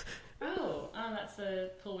 Oh, that's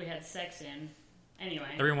the pool we had sex in. Anyway.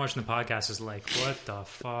 Everyone watching the podcast is like, what the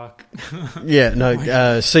fuck? Yeah,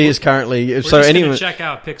 no, C is currently... We're just going to check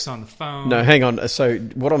out pics on the phone. No, hang on. So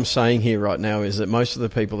what I'm saying here right now is that most of the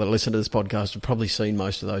people that listen to this podcast have probably seen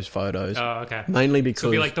most of those photos. Oh, okay. Mainly because... So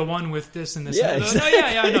it'll be like the one with this and this. Yeah, and exactly. Oh,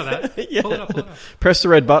 yeah, I know that. Yeah. Pull it up. Press the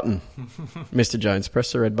red button, Mr. Jones.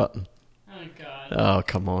 Press the red button. Oh, God. Oh,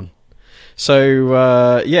 come on. So,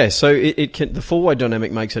 so it can, the 4-way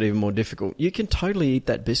dynamic makes it even more difficult. You can totally eat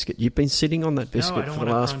that biscuit. You've been sitting on that biscuit for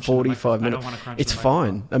the last 45 minutes. It's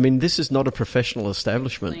fine. I mean, this is not a professional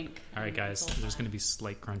establishment. All right, guys. There's going to be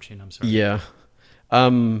slight crunching. I'm sorry. Yeah.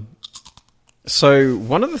 So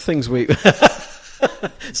one of the things we...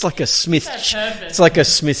 It's like a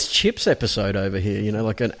Smith's Chips episode over here, you know,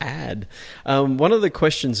 like an ad. One of the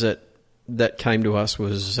questions that came to us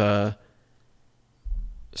was...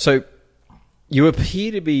 So... You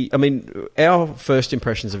appear to be... I mean, our first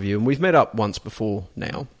impressions of you, and we've met up once before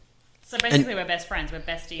now. So basically we're best friends. We're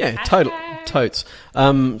besties. Yeah, totes.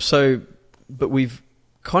 But we've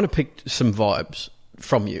kind of picked some vibes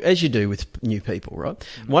from you, as you do with new people, right?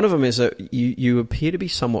 Mm-hmm. One of them is that you appear to be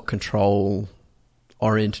somewhat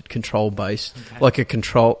control-oriented, control-based,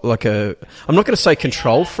 okay. I'm not going to say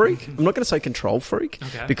control freak. I'm not going to say control freak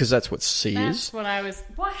because that's what C is. That's what I was...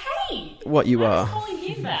 Well, hey! What you are. I was calling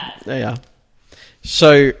him that. Yeah.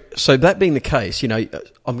 So that being the case, I'm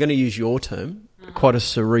going to use your term, quite a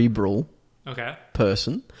cerebral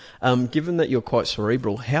person. Given that you're quite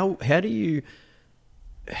cerebral, how do you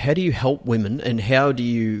help women, and how do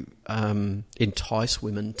you entice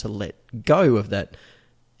women to let go of that,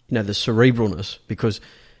 the cerebralness? Because,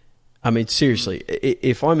 I mean, seriously,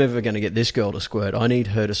 if I'm ever going to get this girl to squirt, I need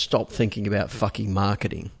her to stop thinking about fucking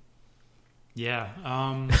marketing. Yeah.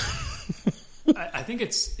 I think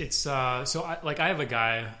it's so I have a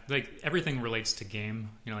guy, like, everything relates to game,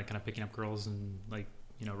 like kind of picking up girls and like,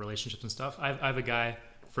 relationships and stuff. I have a guy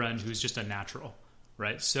friend who's just a natural,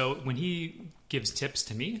 right? So when he gives tips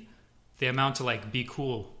to me, they amount to like, be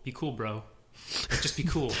cool, bro. Like, just be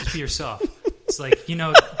cool, just be yourself. It's like,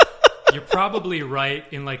 you're probably right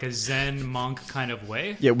in like a Zen monk kind of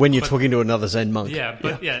way. Yeah, when you're talking to another Zen monk. Yeah,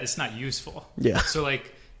 but it's not useful. Yeah. So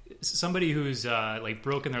like, somebody who's like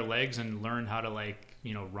broken their legs and learned how to like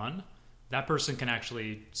run, that person can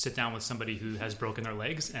actually sit down with somebody who has broken their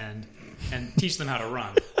legs and teach them how to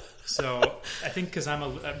run. So I think because I'm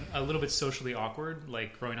a little bit socially awkward,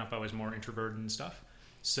 like growing up I was more introverted and stuff.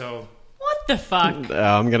 So what the fuck?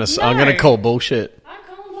 I'm gonna call bullshit. I'm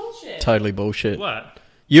calling bullshit. Totally bullshit. What?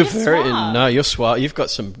 You're suave.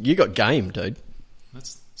 You've got game, dude.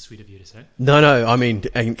 That's sweet of you to say. No, I mean,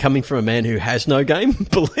 and coming from a man who has no game,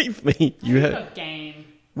 believe me, you have got game.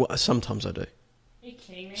 Well, sometimes I do. Are you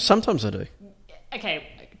kidding me? Sometimes I do. Okay,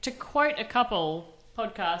 to quote a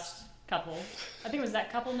podcast couple, I think it was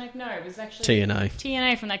that couple, Nick. No, it was actually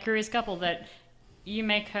TNA from that Curious Couple, that you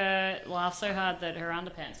make her laugh so hard that her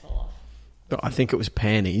underpants fall off. I think it was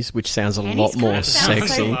panties, which sounds a lot more sexy.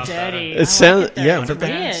 So dirty. It sounds weird.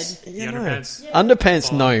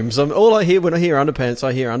 Underpants gnomes. All I hear when I hear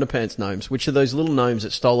underpants gnomes, which are those little gnomes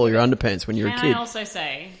that stole all your underpants when you were a kid. I also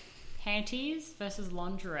say panties versus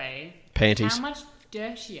lingerie. Panties. How much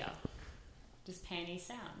dirtier does panties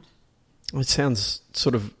sound? It sounds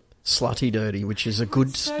sort of slutty dirty, which is a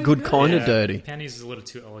good kind of dirty. Panties is a little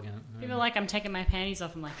too elegant. People are like, I'm taking my panties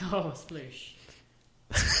off. I'm like, oh, sploosh.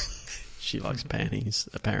 She likes panties,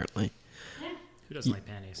 apparently. Yeah. Who doesn't like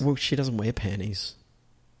panties? Well, she doesn't wear panties.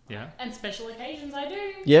 Yeah? And special occasions, I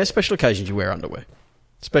do. Yeah, special occasions you wear underwear.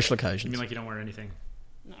 Special occasions. You mean like you don't wear anything?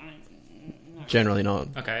 No. Generally not.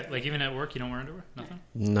 Okay, like even at work you don't wear underwear? Nothing?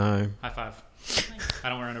 No. High five. I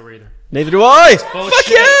don't wear underwear either. Neither do I! Fuck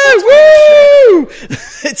yeah! Woo!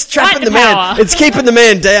 It's trapping the man. It's keeping the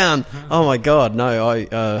man down. Oh my god, no,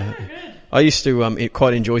 I used to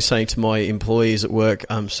quite enjoy saying to my employees at work,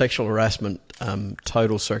 sexual harassment,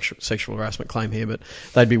 total sexual harassment claim here, but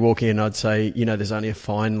they'd be walking in and I'd say, there's only a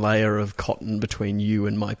fine layer of cotton between you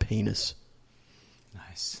and my penis.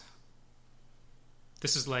 Nice.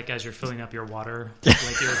 This is like as you're filling up your water,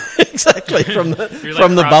 like you're exactly from the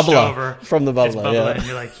bubbler, from the bubbler, yeah. And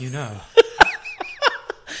you're like,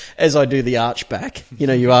 as I do the arch back,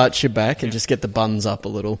 you arch your back and just get the buns up a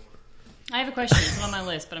little. I have a question. It's not on my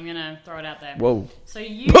list, but I'm going to throw it out there. Whoa. So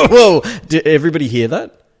you... Whoa! Did everybody hear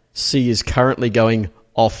that? C is currently going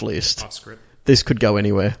off list. Off script. This could go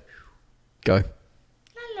anywhere. Go. La,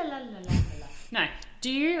 la, la, la, la, la. No. Do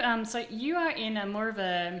you... so you are in a more of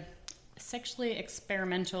a sexually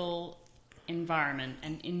experimental environment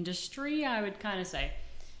and industry, I would kind of say.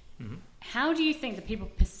 Mm-hmm. How do you think that people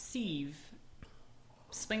perceive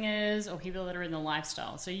swingers or people that are in the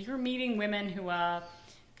lifestyle? So you're meeting women who are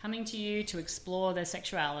coming to you to explore their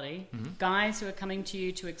sexuality, guys who are coming to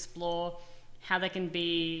you to explore how they can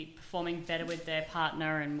be performing better with their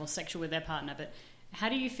partner and more sexual with their partner. But how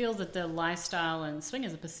do you feel that the lifestyle and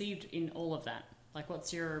swingers are perceived in all of that? Like,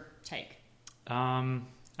 what's your take? I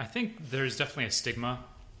think there's definitely a stigma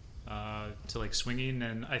to like swinging,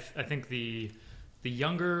 and I think the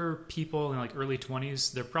younger people in like early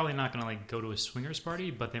 20s, they're probably not going to like go to a swingers party,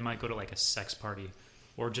 but they might go to like a sex party.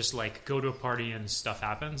 Or just like go to a party and stuff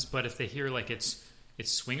happens. But if they hear like it's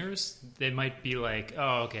swingers, they might be like,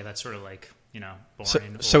 oh, okay, that's sort of like,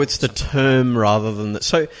 boring. So it's the term rather than the...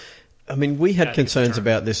 So, I mean, we had concerns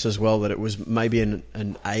about this as well, that it was maybe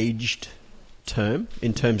an aged term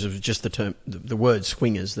in terms of just the term, the word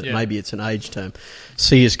swingers, that maybe it's an age term.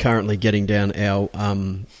 C is currently getting down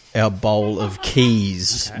our bowl of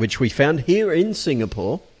keys, which we found here in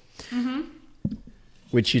Singapore. Mm-hmm.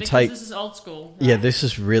 Which you take. This is old school. Right? Yeah, this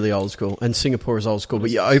is really old school, and Singapore is old school. But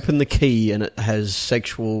you open the key, and it has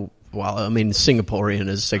sexual. Well, I mean, Singaporean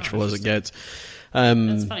as sexual as it gets.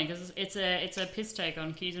 That's funny because it's a piss take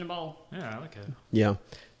on keys in a bowl. Yeah, I like it. Yeah.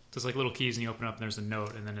 There's like little keys and you open up and there's a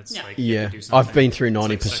note and then it's like Yeah, you have to do something. I've been through It's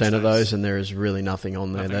 90% of those and there is really nothing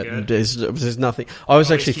on there. Nothing good? There's nothing. I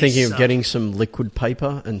was All actually these thinking keys of getting some liquid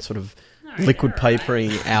paper and sort of liquid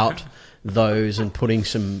papering out those and putting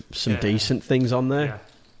some decent things on there. Yeah.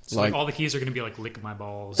 So Like- all the keys are going to be like lick my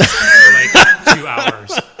balls for like 2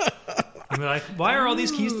 hours. And they're like, why are all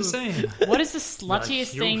these keys the same? What is the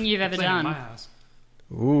sluttiest thing you've ever playing in my done? house.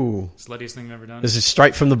 Ooh. Sluttiest thing I've ever done? This is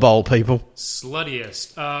straight from the bowl, people.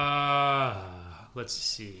 Sluttiest. Let's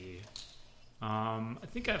see. I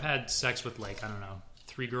think I've had sex with like, I don't know,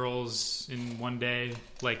 3 girls in one day.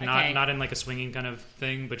 Like not in like a swinging kind of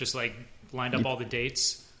thing, but just like lined up all the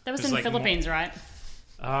dates. That was There's, in like, the Philippines, right?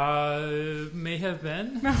 May have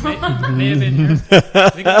been. May have been here. I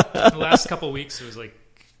think the last couple of weeks it was like,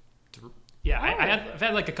 I've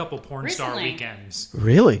had like a couple porn star Recently. weekends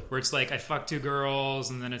Really? where it's like I fuck 2 girls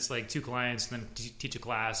and then it's like 2 clients and then teach a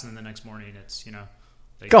class and then the next morning it's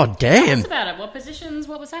like, God Tell damn. us about it. What positions?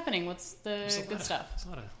 What was happening? What's the there's a good lot stuff? There's a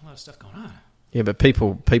lot of stuff going on. Yeah, but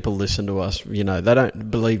people listen to us. You know, they don't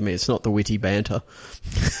believe me. It's not the witty banter.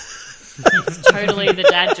 It's totally the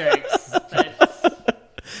dad jokes. But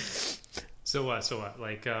So what?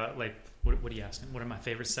 Like what are you asking? What are my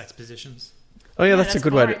favorite sex positions? Oh yeah, no, that's a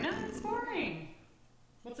good way to. boring. No, that's boring.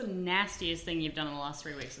 What's the nastiest thing you've done in the last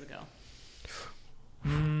 3 weeks with a girl?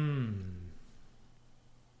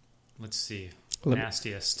 Let's see. Let-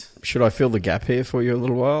 Nastiest. Should I fill the gap here for you a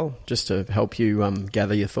little while, just to help you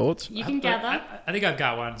gather your thoughts? You can gather. I think I've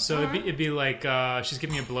got one. So it'd be like she's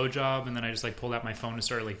giving me a blowjob, and then I just like pulled out my phone and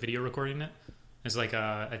started like video recording it. It's like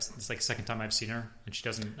it's like the second time I've seen her, and she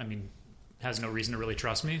doesn't. I mean, has no reason to really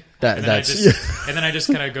trust me. And then I just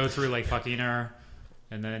kind of go through like fucking her,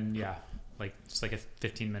 and then like just like a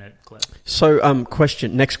 15-minute clip. So,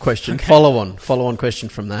 next question, Okay. follow on question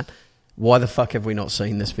from that. Why the fuck have we not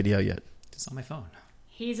seen this video yet? It's on my phone.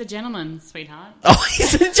 He's a gentleman, sweetheart. Oh,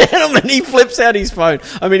 he's a gentleman. He flips out his phone.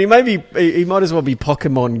 I mean, he might as well be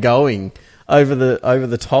Pokemon going over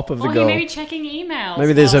the top of the Or girl. he may be checking emails.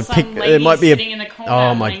 Maybe there's while a pic- some there lady's might be a- sitting in the corner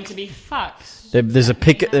Oh, my- wanting to be fucked. There's a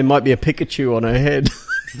there might be a Pikachu on her head.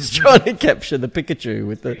 He's trying to capture the Pikachu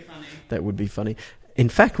with the. Pretty funny. That would be funny. In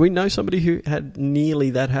fact, we know somebody who had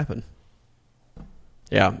nearly that happen.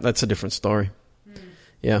 Yeah, that's a different story.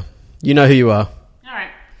 Yeah, you know who you are. All right.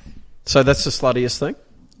 So that's the sluttiest thing.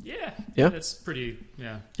 Yeah. Yeah? That's pretty.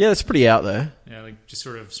 Yeah. Yeah, that's pretty out there. Yeah. Like just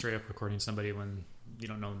sort of straight up recording somebody when you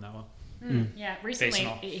don't know them that well. Yeah, recently and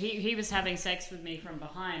all. he was having sex with me from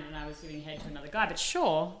behind and I was giving head to another guy. But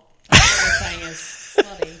sure, that's what we're saying is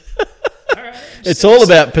slutty. All right. It's all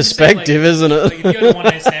about perspective, isn't it? Like if you had a one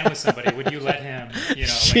night stand with somebody, would you let him, like,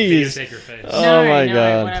 Jeez. videotape your face? Oh no, my no,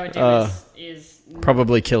 God. what I would do is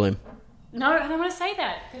Probably kill him. no, I don't want to say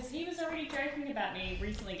that because he was already joking about me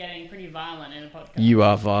recently getting pretty violent in a podcast. You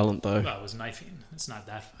are violent, though. Well, it was knifing. It's not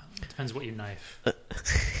that violent. Depends what you knife.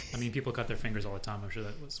 I mean, people cut their fingers all the time. I'm sure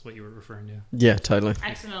that was what you were referring to. Yeah, totally.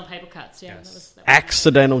 Accidental paper cuts, yeah. Yes. That was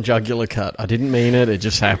Accidental jugular cut. I didn't mean it. It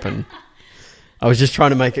just happened. I was just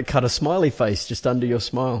trying to make it cut a smiley face just under your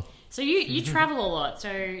smile. So you travel a lot.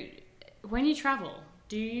 So when you travel,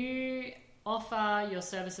 do you offer your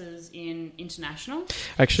services in international? Do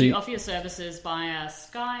Actually, you offer your services via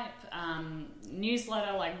Skype,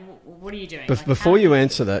 newsletter? Like, what are you doing? before you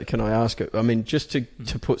answer that, can I ask, I mean, just to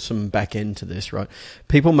put some back end to this, right?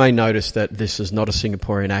 People may notice that this is not a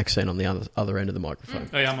Singaporean accent on the other end of the microphone.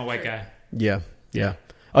 Oh yeah, I'm a white guy. Yeah.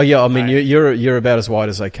 Oh yeah, I mean, you're about as white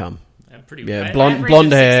as they come. I'm pretty. Yeah, I, blonde- Average blonde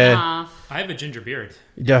of hair. 6.5. I have a ginger beard.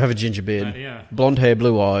 You don't have a ginger beard. Yeah. Blonde hair,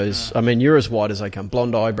 blue eyes. I mean, you're as white as they come.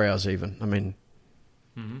 Blonde eyebrows even. I mean,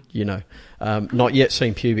 you know. Not yet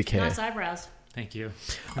seen pubic hair. Nice eyebrows. Thank you.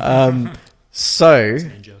 So, It's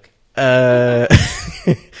an in joke.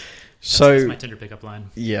 so That's my Tinder pickup line.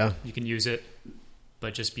 yeah. You can use it,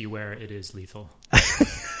 but just beware it is lethal.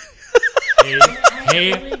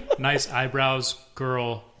 Hey, nice eyebrows,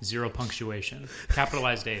 girl, 0 punctuation.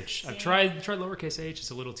 Capitalized H. I've tried lowercase h. It's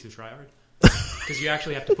a little too tryhard. Because you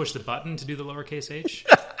actually have to push the button to do the lowercase h.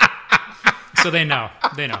 So they know.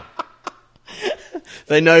 They know.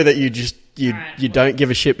 They know that you Alright. don't give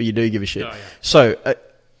a shit, but you do give a shit. Oh, yeah. So,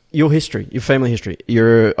 your history, your family history.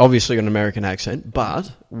 You're obviously got an American accent,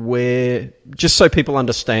 but just so people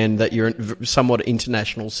understand that you're a somewhat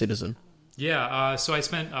international citizen. Yeah, so I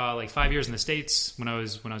spent like 5 years in the States when I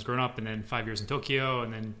was growing up, and then 5 years in Tokyo,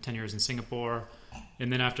 and then 10 years in Singapore,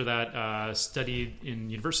 and then after that studied in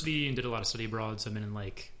university and did a lot of study abroad. So I've been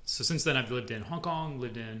in so since then I've lived in Hong Kong,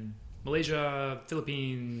 lived in Malaysia,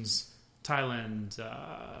 Philippines, Thailand,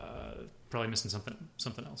 probably missing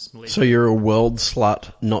something else. Malaysia. So you're a world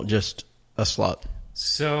slut, not just a slut.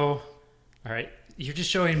 So, all right, you're just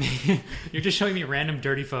showing me random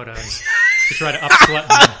dirty photos to try to up slut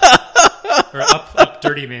me or up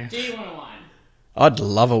dirty me. Do you want a wine? I'd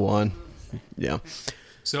love a wine. Yeah.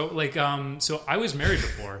 So so I was married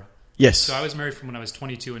before. Yes. So I was married from when I was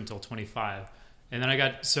 22 until 25. And then I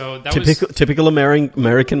got, typical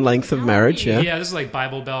American length of marriage, yeah? Yeah, this is like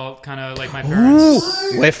Bible Belt, kind of like my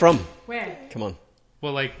parents. Ooh, where from? Where? Come on.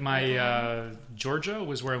 Well, like my, Georgia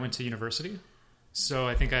was where I went to university. So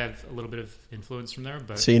I think I have a little bit of influence from there.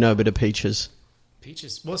 But So you know a bit of peaches.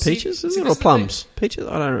 Peaches? Well, peaches, is it? Or plums? Peaches?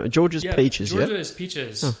 I don't know. Georgia's peaches, Georgia is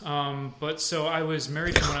peaches. But so I was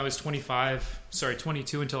married from when I was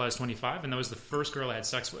 22 until I was 25. And that was the first girl I had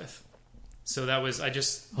sex with. So that was,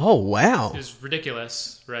 oh, wow. It was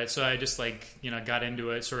ridiculous, right? So I just got into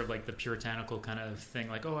it, sort of like the puritanical kind of thing,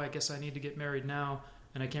 like, oh, I guess I need to get married now,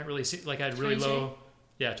 and I can't really see, like I had really 22?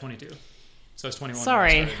 low, 22. So I was 21.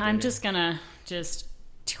 Sorry, I'm just gonna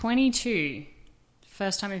 22.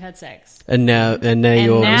 First time we've had sex. And now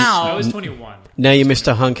I was 21. Now you're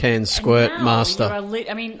Mr. HunkHands Squirt Master.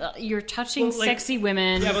 You're touching sexy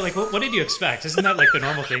women. Yeah, but what did you expect? Isn't that like the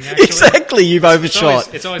normal thing? Actually, exactly. You've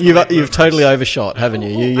overshot. It's always you've totally overshot, haven't you?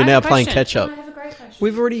 You're now playing catch up. I have a great question.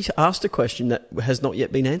 We've already asked a question that has not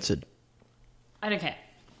yet been answered. I don't care.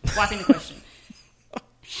 Wiping the question.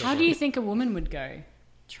 How do you think a woman would go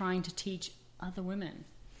trying to teach other women?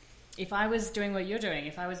 If I was doing what you're doing,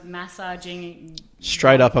 if I was massaging...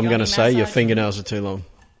 Straight up, I'm going to say your fingernails are too long.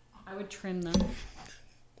 I would trim them.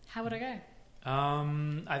 How would I go?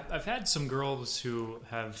 I've had some girls who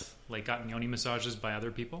have gotten yoni massages by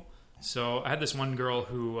other people. So I had this one girl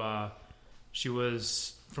who she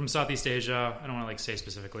was from Southeast Asia. I don't want to say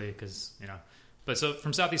specifically because but so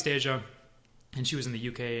from Southeast Asia, and she was in the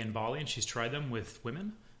UK and Bali, and she's tried them with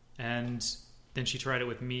women, and then she tried it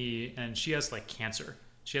with me, and she has cancer.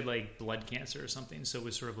 She had blood cancer or something, so it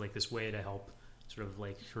was sort of this way to help sort of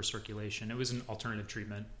her circulation. It was an alternative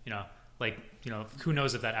treatment, who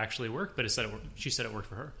knows if that actually worked, but she said it worked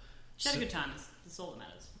for her. She had a good time. That's all that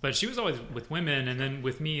matters. But she was always with women, and then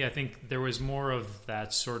with me, I think there was more of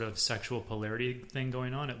that sort of sexual polarity thing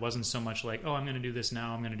going on. It wasn't so much oh, I'm going to do this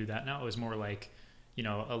now, I'm going to do that now. It was more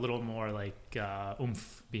a little more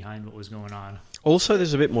oomph behind what was going on. Also,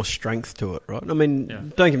 there's a bit more strength to it, right? I mean,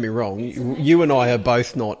 Don't get me wrong. You and I are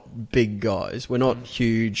both not big guys. We're not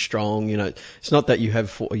huge, strong. It's not that you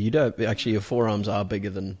have you don't actually. Your forearms are bigger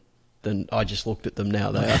than I just looked at them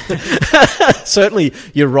now. They are. Certainly,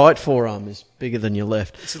 your right forearm is bigger than your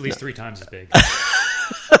left. It's at least 3 times as big.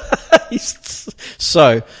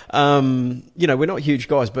 So, we're not huge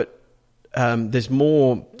guys, but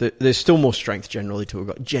there's still more strength generally to a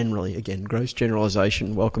guy. Generally, again, gross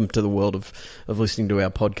generalization. Welcome to the world of listening to our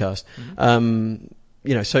podcast.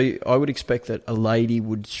 Mm-hmm. So I would expect that a lady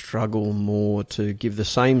would struggle more to give the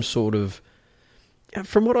same sort of,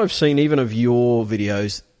 from what I've seen, even of your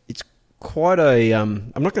videos, it's quite a,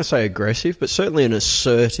 I'm not going to say aggressive, but certainly an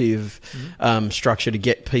assertive structure to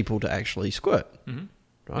get people to actually squirt. Mm-hmm.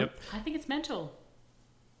 Right? Yep. I think it's mental.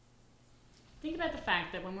 Think about the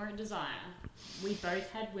fact that when we're in Desire, we both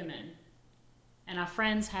had women, and our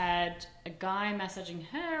friends had a guy massaging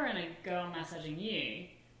her and a girl massaging you.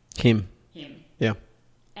 Him. Yeah.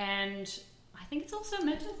 And I think it's also a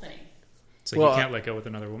mental thing. So you can't let go with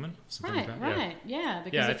another woman? Right, like that? Right. Yeah,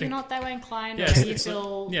 because if you're not that way inclined, or it's you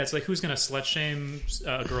feel... it's who's going to slut shame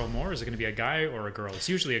a girl more? Is it going to be a guy or a girl? It's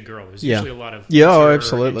usually a girl. There's usually a lot of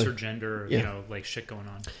absolutely. intergender, shit going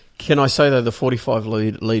on. Can I say, though, the 45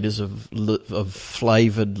 litres of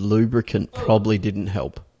flavoured lubricant probably didn't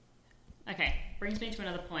help? Okay, brings me to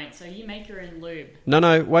another point. So you make your own lube.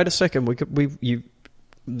 No, wait a second.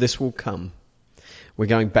 This will come. We're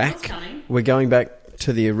going back. What's coming? We're going back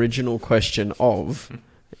to the original question of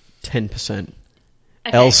 10%.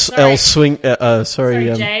 Okay, sorry.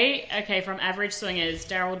 Jay. Okay, from Average Swingers,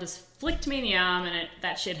 Daryl just flicked me in the arm, and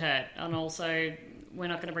that shit hurt. And also, we're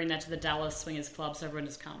not going to bring that to the Dallas Swingers Club, so everyone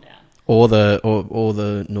just calm down. Or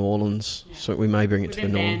the New Orleans. Yeah. So we may bring it to the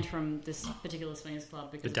New Orleans. We've been banned from this particular Swingers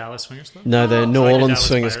Club because the Dallas Swingers Club. No, the New Orleans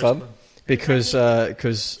Swingers Club. Because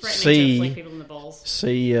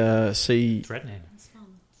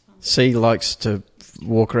C likes to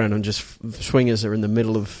walk around and just swingers are in the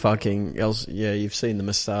middle of fucking else. Yeah, you've seen the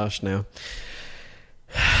moustache now.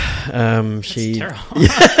 She terrible.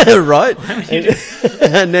 Yeah, right.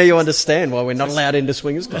 And now you understand why we're not allowed into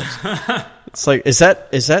swingers clubs. It's like, is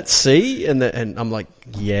that C? And I'm like,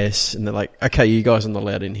 yes. And they're like, okay, you guys are not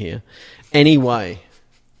allowed in here. Anyway,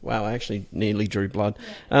 wow, I actually nearly drew blood.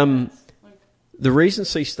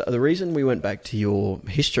 the reason we went back to your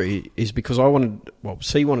history is because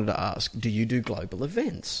C wanted to ask, do you do global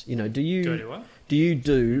events? You know, do you Do I do what? do you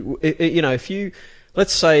do you know, if you,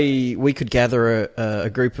 let's say we could gather a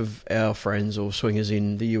group of our friends or swingers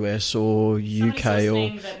in the US or UK,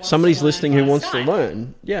 or somebody's listening who wants to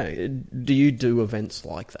learn. Yeah, do you do events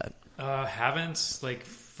like that? Haven't. Like,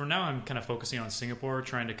 for now, I'm kind of focusing on Singapore,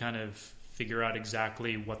 trying to kind of figure out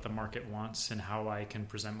exactly what the market wants and how I can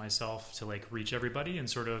present myself to like reach everybody, and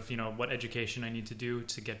sort of, you know, what education I need to do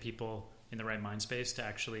to get people in the right mind space to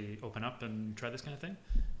actually open up and try this kind of thing.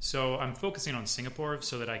 So I'm focusing on Singapore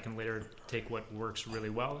so that I can later take what works really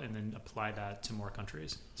well and then apply that to more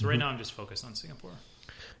countries. So right now I'm just focused on Singapore.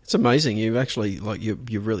 It's amazing. You actually, like,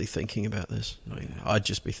 you're really thinking about this. I mean, I'd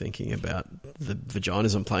just be thinking about the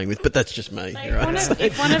vaginas I'm playing with, but that's just me. So Right?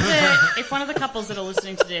 if one of the couples that are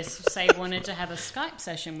listening to this, say, wanted to have a Skype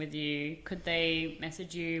session with you, could they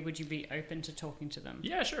message you? Would you be open to talking to them?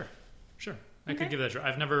 Yeah, sure. I could give that a try.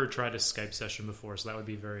 I've never tried a Skype session before, so that would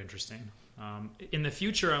be very interesting. In the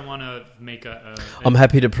future, I want to make I'm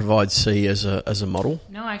happy to provide C as a model.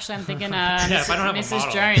 No, actually, I'm thinking if I don't have a Mrs.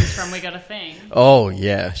 model. Jones from We Got a Thing. Oh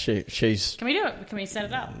yeah, she's. Can we do it? Can we set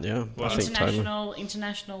it up? Yeah, Well, I think totally.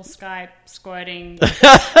 International Skype squirting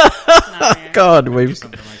scenario. God, do we've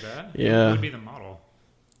something like that. Yeah. Who would be the model?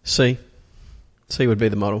 C would be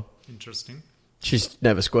the model. Interesting. She's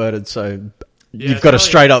never squirted, so Yeah, you've got a probably-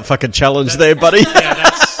 straight up fucking challenge there, buddy. Yeah,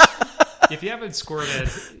 that's if you haven't squirted,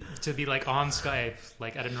 to be like on Skype,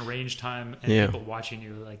 like at an arranged time, and Yeah. people watching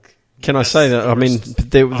you, like. Can I that's say that? the I mean,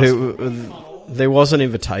 worst. there was an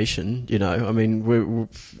invitation. You know, I mean,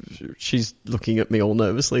 she's looking at me all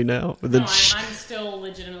nervously now. No, I'm still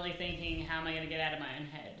legitimately thinking, how am I going to get out of my own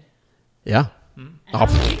head? Yeah. And Oh, how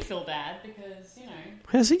will you feel bad? Because, you know...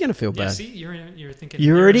 how's he going to feel Yeah, bad? see, you're thinking.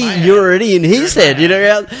 You're in my head. already in his You're in head. my You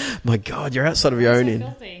know, head. my God, you're outside of your own so end.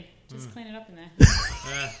 filthy. Just clean it up in there.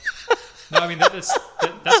 No, I mean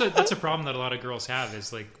that's a problem that a lot of girls have,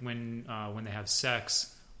 is like when they have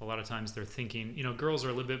sex, a lot of times they're thinking, you know, girls are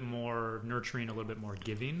a little bit more nurturing, a little bit more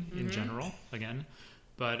giving in general, again,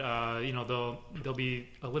 but you know, they'll be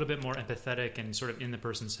a little bit more empathetic and sort of in the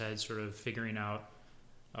person's head, sort of figuring out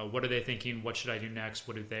what are they thinking, what should I do next,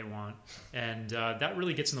 what do they want, and that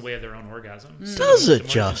really gets in the way of their own orgasm. So Does the it more-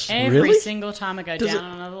 just Every really? single time I go Does down it-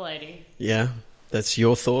 on another lady. Yeah, that's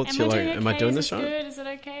your thoughts. You're like, am I doing Is this this right? good? Is it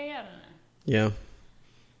okay? I don't know. Yeah.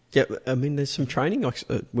 Yeah, I mean, there's some training.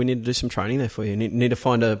 We need to do some training there for you. Need to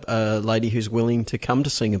find a lady who's willing to come to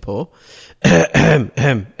Singapore.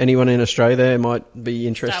 Anyone in Australia there might be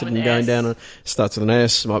interested with in going S. down. Starts with an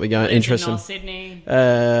S. Might be going Lives in interested. North Sydney.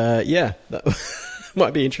 Yeah,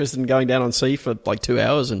 might be interested in going down on sea for like 2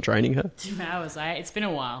 hours and training her. 2 hours, eh? It's been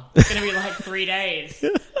a while. It's going to be like 3 days.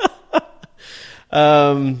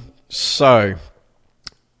 So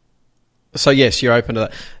yes, you're open to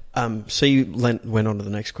that. C went on to the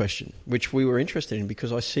next question, which we were interested in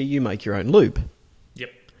because I see you make your own lube.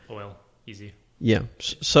 Yep, oil, easy. Yeah.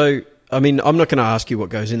 So, I mean, I'm not going to ask you what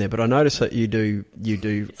goes in there, but I notice that you do.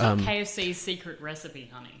 It's not KFC's secret recipe,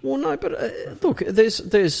 honey. Well, no, but look, there's.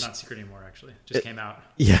 Not secret anymore, actually. Just came out.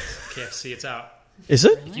 Yeah. KFC, it's out. Is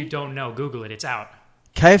it? If you don't know, Google it. It's out.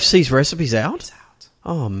 KFC's recipes out? It's out.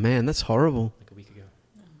 Oh man, that's horrible. Like a week ago.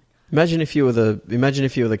 Imagine if you were the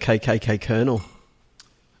KKK colonel.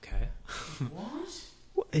 Okay.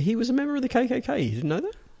 What? He was a member of the KKK. You didn't know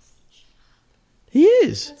that? He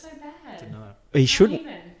is. That's so bad. Didn't know that. He shouldn't.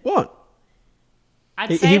 even. What?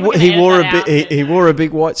 I'd say we're gonna He edit wore that out, but he no. wore a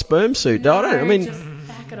big white sperm suit. No, I don't. I mean, just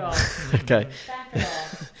back it off. okay. Back it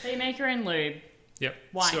off. So you make your own lube. Yep.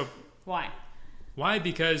 Why? So, Why? why?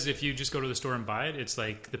 Because if you just go to the store and buy it, it's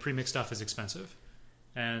like the pre-mixed stuff is expensive.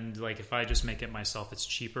 And like if I just make it myself, it's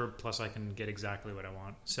cheaper. Plus I can get exactly what I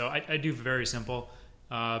want. So I do very simple.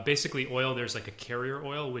 Basically oil, there's like a carrier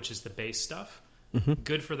oil, which is the base stuff. Mm-hmm.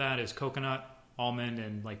 Good for that is coconut, almond,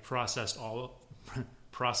 and like processed olive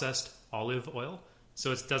oil.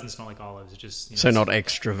 So it doesn't smell like olives. It just, you know, So not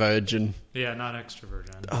extra virgin. Yeah, not extra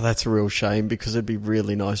virgin. Oh, that's a real shame because it'd be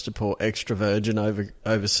really nice to pour extra virgin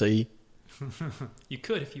overseas. You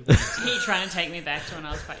could if you wanted. Are you trying to take me back to when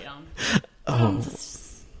I was quite young? Oh,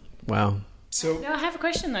 wow. So No, I have a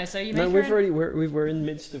question though. So you No, make your own... we're in the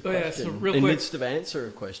midst of Oh, yeah, question. so real in quick. midst of answer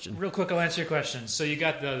a question. real quick, I'll answer your question. So you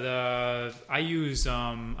got the I use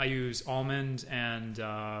almond and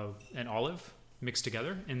olive mixed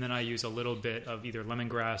together, and then I use a little bit of either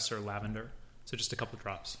lemongrass or lavender. So just a couple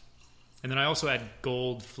drops. And then I also add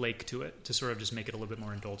gold flake to it to sort of just make it a little bit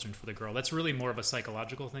more indulgent for the girl. That's really more of a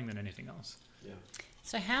psychological thing than anything else.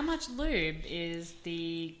 So how much lube is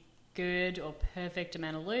the good or perfect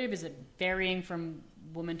amount of lube? Is it varying from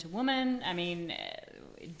woman to woman? I mean,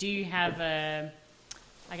 do you have a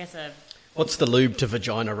What's the lube to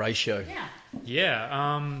vagina ratio? yeah. Yeah.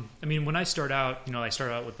 I mean, when I start out, I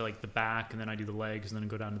start out with like the back, and then I do the legs, and then I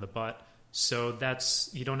go down to the butt. So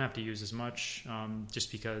you don't have to use as much,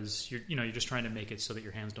 just because you're just trying to make it so that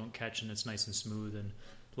your hands don't catch and it's nice and smooth. And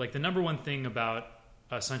like the number one thing about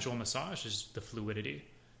a sensual massage is the fluidity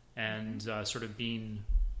and sort of being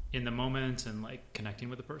in the moment and like connecting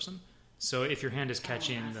with the person. So if your hand is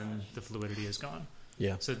catching, then the fluidity is gone.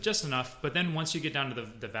 Yeah. So just enough. But then once you get down to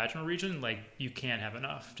the vaginal region, like you can't have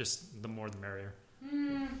enough. Just the more the merrier.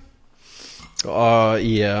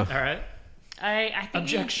 Yeah. All right. I think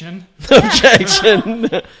Objection. Objection.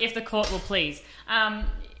 if the court will please.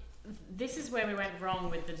 This is where we went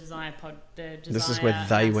wrong with the Desire pod. This is where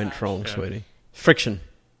they massage. went wrong, Yeah. sweetie. Friction.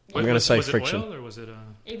 I'm going to say was friction. it oil or was it?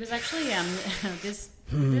 It was actually this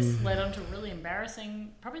led on to really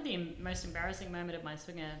embarrassing, probably the most embarrassing moment of my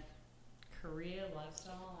swinger career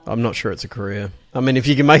lifestyle. I'm not sure it's a career. I mean, if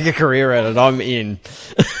you can make a career out of it, I'm in.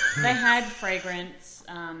 They had fragrant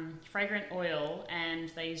oil, and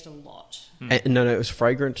they used a lot No, it was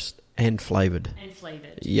fragrant and flavoured. and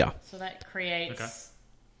flavored. Yeah. So that creates. Okay.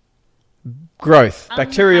 Growth.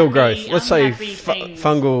 Bacterial Unhappy- growth. Let's say unhappy things.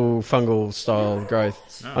 fungal style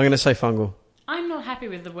growth. No. I'm going to say fungal. I'm not happy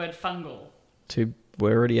with the word fungal.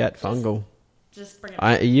 We're already at fungal. Just bring it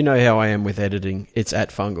back. You know how I am with editing. It's at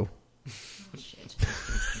fungal. Shit.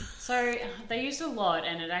 So they used a lot,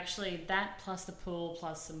 and it actually, that plus the pool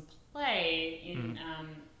plus some play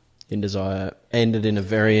in Desire ended in a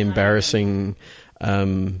very embarrassing,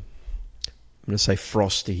 I'm going to say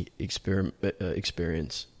frosty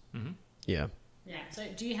experience. Mm-hmm. Yeah. Yeah. So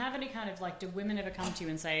do you have any kind of like, do women ever come to you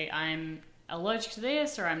and say, I'm allergic to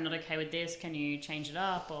this, or I'm not okay with this, can you change it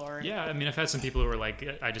up? Or Yeah, I mean, I've had some people who are like,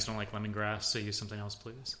 I just don't like lemongrass, so use something else,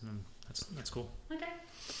 please. And that's cool. Okay.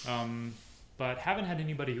 But haven't had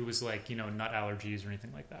anybody who was like, nut allergies or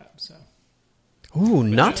anything like that. So Ooh,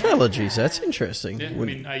 nut allergies. That's interesting. yeah, I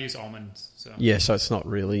mean, I use almonds. So Yeah, so it's not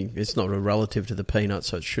a relative to the peanut,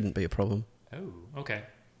 so it shouldn't be a problem. Oh, okay.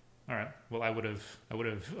 All right. Well, I would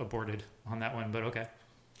have aborted on that one, but okay.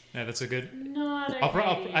 Yeah, that's a good. Not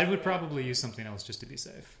okay. I would probably use something else just to be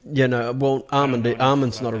safe. Yeah, no, well, know enough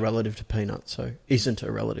almond's about not a that. relative to peanut, so isn't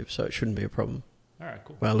a relative, so it shouldn't be a problem. All right,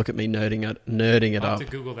 cool. Wow, look at me nerding it I'll up. have to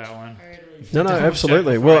Google that one. No, Double check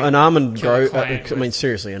absolutely. before Well, I an almond kill a grows. client I mean, with-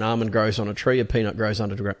 seriously, an almond grows on a tree. A peanut grows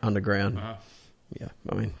underground. Uh-huh. Yeah,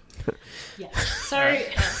 I mean, Yeah. So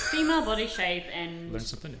female body shape, and Learn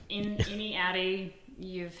something new. in any outie,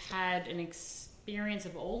 you've had an experience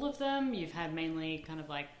of all of them. You've had mainly kind of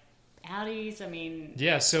like outies. I mean,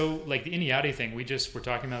 Yeah, so like the innie outie thing, we're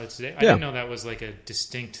talking about it today. I Yeah. didn't know that was like a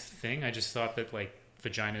distinct thing. I just thought that like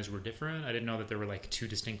vaginas were different. I didn't know that there were like two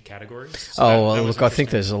distinct categories. So that was look, I think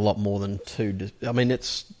interesting. there's a lot more than two. I mean,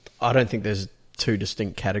 I don't think there's two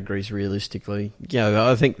distinct categories realistically. Yeah,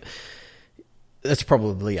 I think that's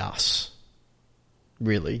probably us.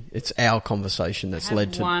 Really, it's our conversation that's have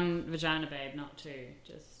led to. one vagina, babe, not two.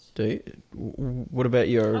 Just. What about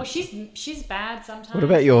your? Oh, she's bad sometimes. What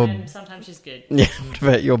about your- And sometimes she's good. Yeah, what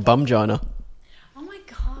about your bumgina? Oh my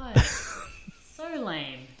god, so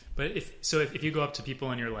lame. But if you go up to people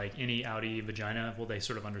and you're like innie outie vagina, will they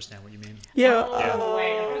sort of understand what you mean? Yeah, Oh,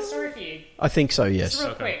 wait, I've got a story for you. I think so. Yes, Just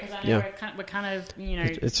real Okay. quick, because I know Yeah. we're kind of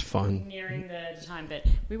it's fine. nearing the time, but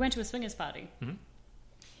we went to a swingers party.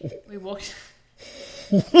 Mm-hmm. We walked.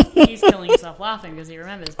 He's killing himself laughing because he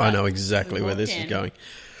remembers. I but know exactly we where walked this is in going.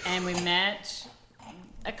 And we met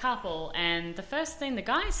a couple, and the first thing the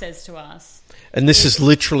guy says to us, And this is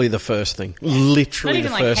literally the first thing. not Literally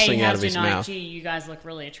even the like, first "Hey, thing out how's of your his night? mouth. Gee, you guys look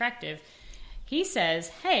really attractive." He says,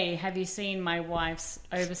 "Hey, have you seen my wife's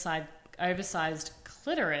oversized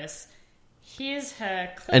clitoris? Here's her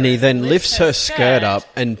clitoris." And he then lifts her skirt up,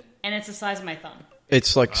 and and it's the size of my thumb.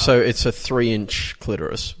 it's like so. It's a 3-inch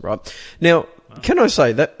clitoris, right? Now, can I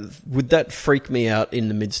say that would that freak me out in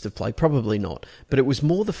the midst of play? Probably not. But it was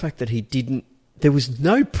more the fact that he didn't. There was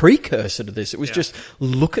no precursor to this. It was Yeah. just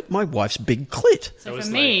look at my wife's big clit. So That was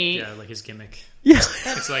for me, like his gimmick. Yeah.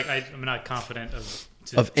 It's like I'm not confident of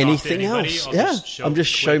Of anything else, I'll I'm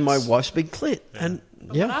just showing my clits. wife's big clit, and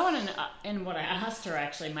But yeah. what I want to, and what I asked her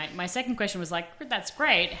actually, my second question was like, "That's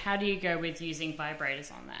great. How do you go with using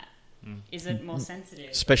vibrators on that? Is it more sensitive?"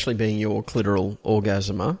 Especially being your clitoral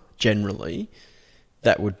orgasmer, generally,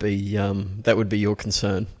 that would be your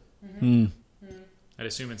concern. I'd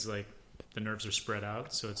assume it's like the nerves are spread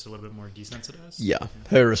out, so it's a little bit more desensitized. Yeah,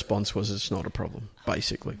 her response was it's not a problem,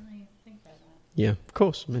 basically. I think about that. Yeah, of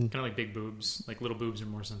course. I mean, Kind of like big boobs. Like little boobs are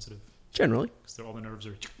more sensitive generally. because all the nerves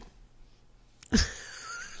are.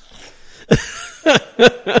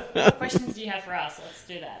 What questions do you have for us? Let's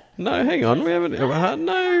do that. No, hang on. We haven't. No.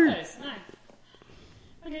 No.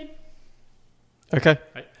 Okay.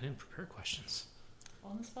 I didn't prepare questions.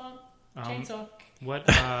 On the spot. Chainsaw. What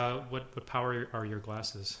power are your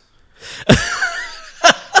glasses?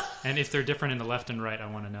 And if they're different in the left and right,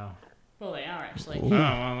 I want to know. Well, they are actually. Oh,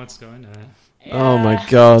 well, let's go into it. Oh my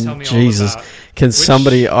God, Tell me all Jesus! about Can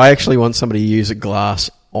somebody? I actually want somebody to use a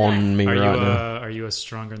glass on me right now. Are you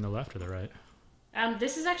stronger in the left or the right?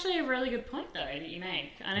 This is actually a really good point, though, that you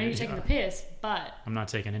make. I know you're taking the piss, but I'm not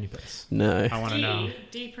taking any piss. No. I want to know.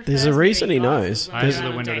 There's a reason he knows. Eyes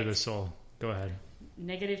are the window to the soul. Go ahead.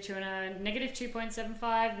 Negative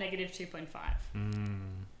 2.75, negative 2.5.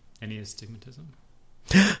 Any astigmatism?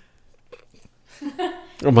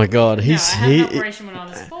 Oh my God, I had an operation when I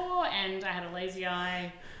was 4, and I had a lazy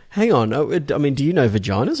eye. Hang on. I mean, do you know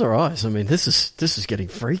vaginas or eyes? I mean, this is getting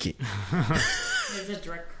freaky. There's a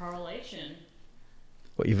direct correlation.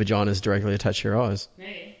 What, your vagina's directly attached to your eyes?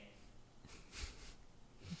 Maybe.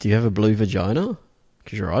 Do you have a blue vagina?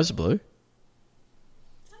 Because your eyes are blue.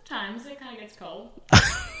 Sometimes it kind of gets cold.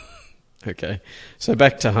 Okay, so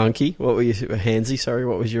back to Hunky. What were you, Handsy? Sorry,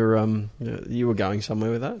 what was your You were going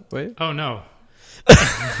somewhere with that, were you? Oh no.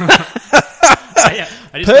 I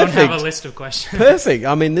just don't have a list of questions. Perfect.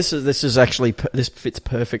 I mean, this is actually this fits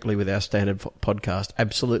perfectly with our standard podcast.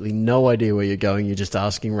 Absolutely no idea where you're going. You're just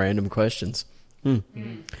asking random questions.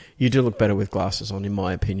 You do look better with glasses on, in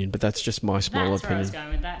my opinion, but that's just my small That's where I was opinion.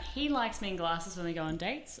 going with that. He likes me in glasses when we go on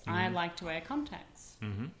dates. I like to wear contacts.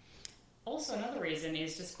 Also, another reason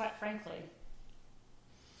is just quite frankly.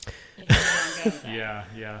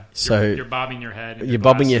 Yeah. So you're bobbing your head. You're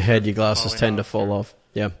bobbing your head. Your glasses tend to fall off.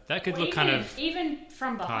 Yeah. That could look kind of even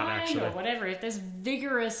from behind actually. or whatever. If there's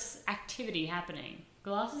vigorous activity happening,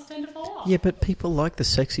 glasses tend to fall off. Yeah, but people like the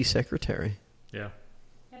sexy secretary. Yeah.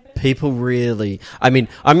 People really. I mean,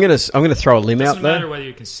 I'm gonna throw a limb out Doesn't there. matter whether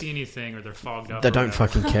you can see anything or they're fogged up. They don't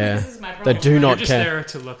fucking care. This is my They problem. do not You're just care. there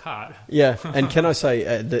to look hot. Yeah, and can I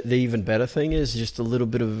say the even better thing is just a little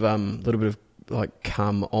bit of like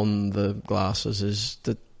cum on the glasses is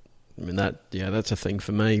that. I mean that's a thing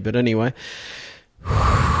for me. But anyway,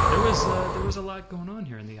 There was a lot going on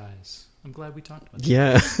here in the eyes. I'm glad we talked about that.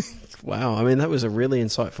 yeah. Wow, I mean that was a really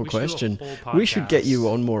insightful question. We should get you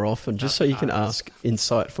on more often just so you can ask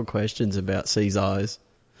insightful questions about C's eyes.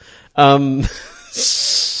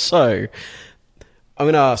 So I'm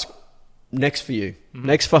going to ask next for you,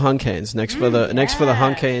 next for HunkHands, next for the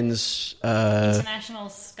HunkHands International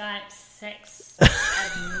Skype sex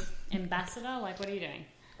ambassador. Like, what are you doing?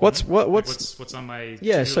 What's on my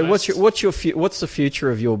so list? what's the future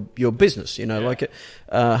of your business? You know, like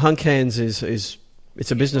HunkHands is it's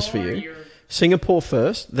a business for you. Singapore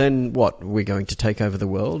first, then what? We're going to take over the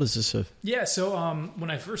world? Is this a... Yeah, so when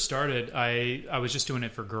I first started, I was just doing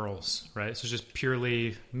it for girls, right? So just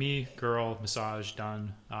purely me, girl, massage,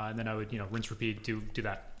 done. And then I would, rinse, repeat, do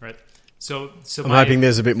that, right? So I'm hoping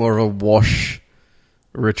there's a bit more of a wash,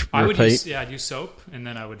 repeat. I'd use soap, and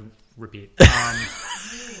then I would repeat.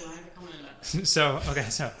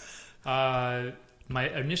 My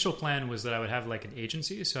initial plan was that I would have like an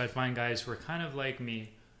agency, so I'd find guys who are kind of like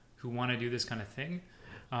me, who want to do this kind of thing,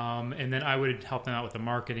 and then I would help them out with the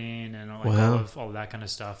marketing and all of that kind of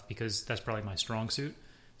stuff, because that's probably my strong suit.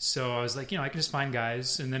 So I was like, I can just find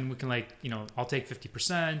guys, and then we can I'll take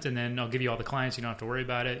 50%, and then I'll give you all the clients. You don't have to worry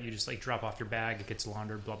about it. You just drop off your bag, it gets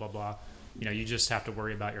laundered, blah blah blah. You just have to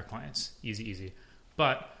worry about your clients. Easy.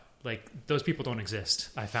 But those people don't exist,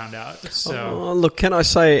 I found out. So look, can I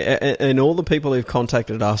say, and all the people who've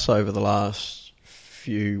contacted us over the last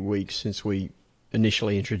few weeks since we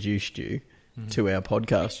initially introduced you to our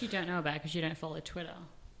podcast. Which you don't know about because you don't follow Twitter.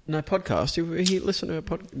 No, podcast. You listen to our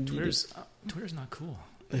podcast. Twitter's not cool.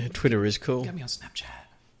 Twitter is cool. Get me on Snapchat.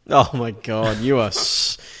 Oh my God, you're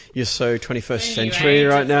so 21st century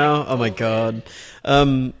right now. Oh my God.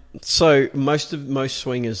 So most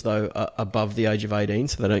swingers though are above the age of 18,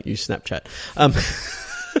 so they don't use Snapchat.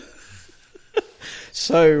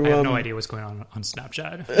 So I have no idea what's going on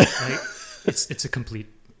Snapchat. It's a complete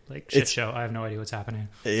shit show. I have no idea what's happening.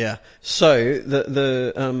 Yeah. So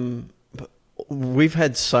we've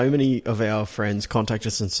had so many of our friends contact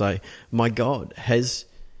us and say, "My God,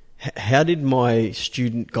 how did my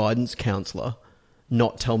student guidance counsellor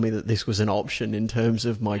not tell me that this was an option in terms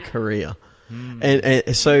of my career?"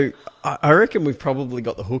 And so I reckon we've probably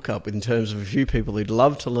got the hook up in terms of a few people who'd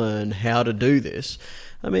love to learn how to do this.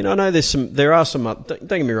 I mean, I know there are some. Don't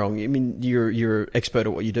get me wrong. I mean, you're an expert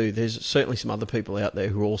at what you do. There's certainly some other people out there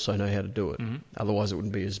who also know how to do it. Otherwise, it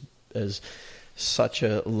wouldn't be as such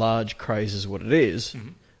a large craze as what it is.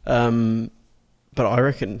 But I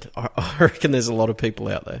reckon there's a lot of people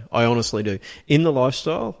out there. I honestly do. In the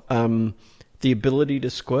lifestyle, the ability to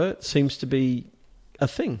squirt seems to be a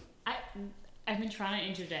thing. I've been trying to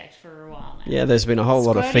interject for a while now. Yeah, there's been a whole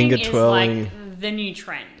lot of finger twirling. Is like the new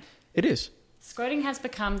trend. It is. Squirting has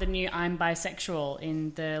become the new I'm bisexual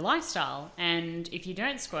in the lifestyle. And if you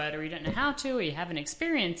don't squirt or you don't know how to or you haven't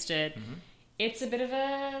experienced it, it's a bit of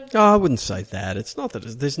a... Oh, I wouldn't say that. It's not that.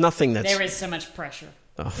 There's nothing that's... There is so much pressure.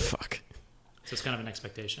 Oh, fuck. So it's kind of an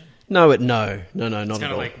expectation. No, not at It's all.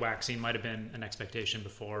 kind of like waxing might have been an expectation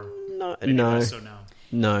before. No. Less so now.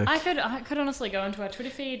 No. I could honestly go into our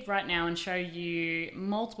Twitter feed right now and show you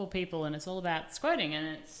multiple people, and it's all about squirting,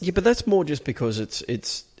 and it's... Yeah, but that's more just because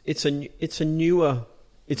it's a newer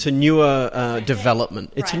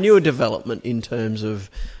development. It's a newer development in terms of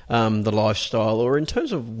the lifestyle, or in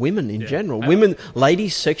terms of women in general.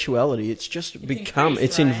 Ladies' sexuality. It's just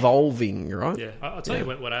it's evolving, right? Yeah, I'll tell you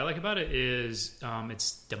what I like about it is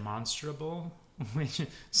it's demonstrable.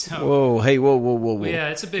 Whoa! Yeah,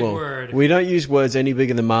 it's a big word. We don't use words any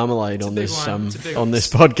bigger than marmalade on this this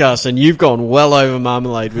podcast, and you've gone well over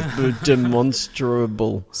marmalade with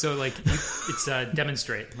demonstrable. So it's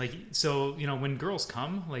demonstrate. So when girls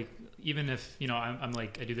come, even if I'm I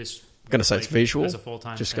do this. I'm going to say it's visual. As a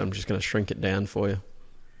full-time I'm just going to shrink it down for you.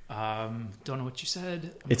 Don't know what you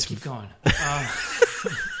said. Keep going.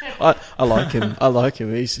 I like him. I like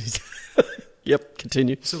him. He's Yep,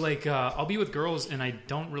 continue. So, I'll be with girls, and I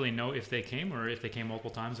don't really know if they came or if they came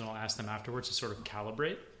multiple times, and I'll ask them afterwards to sort of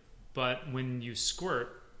calibrate. But when you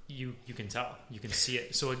squirt, you can tell. You can see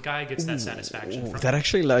it. So a guy gets that satisfaction from that.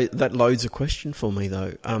 Actually, that loads a question for me,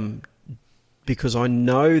 though. Because I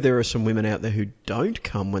know there are some women out there who don't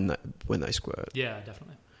come when they squirt. Yeah,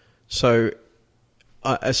 definitely. So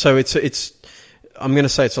it's. I'm going to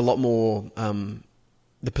say it's a lot more.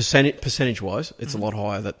 The percentage wise, it's a lot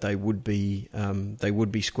higher that they would be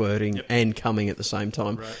squirting and coming at the same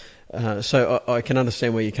time. Right. So I can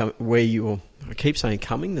understand I keep saying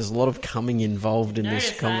coming. There's a lot of coming involved in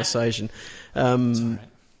this conversation. Right.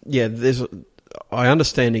 Yeah, I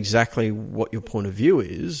understand exactly what your point of view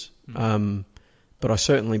is. But I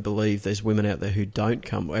certainly believe there's women out there who don't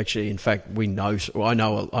come. Actually, in fact, I know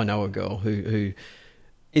a girl who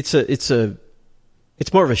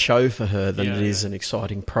it's more of a show for her than it is an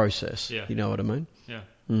exciting process. Yeah. You know what I mean? Yeah.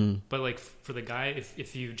 But for the guy,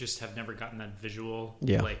 if you just have never gotten that visual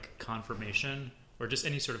confirmation, or just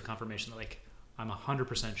any sort of confirmation that I'm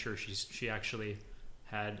 100% sure she actually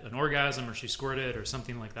had an orgasm or she squirted or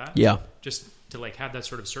something like that. Yeah. Just to have that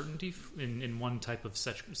sort of certainty in one type of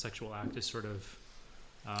sexual act is sort of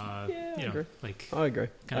I agree.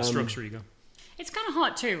 Kind of strokes your ego. It's kind of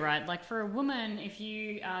hot too, right? For a woman, if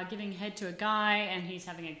you are giving head to a guy and he's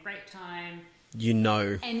having a great time,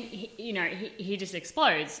 and he just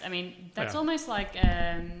explodes. I mean, that's almost like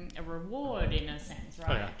a reward in a sense,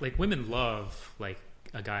 right? Oh, yeah. Women love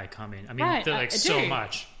a guy coming. I mean, they're so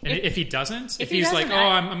much. And if he doesn't, if he's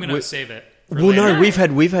I'm going to save it. Well, no, we've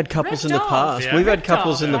had couples in the past. Yeah. We've had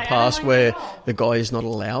couples in the past where the guy is not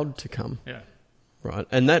allowed to come. Yeah. Right,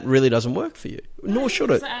 and that really doesn't work for you, nor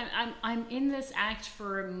should it. I'm in this act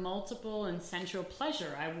for multiple and sensual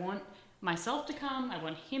pleasure. I want myself to come, I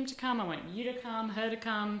want him to come, I want you to come, her to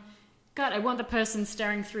come. God, I want the person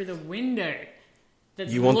staring through the window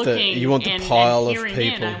that's you want the pile of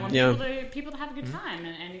people. I want people to have a good time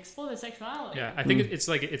and explore their sexuality. Yeah, I think it's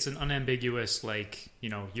an unambiguous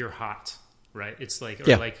you're hot. Right, it's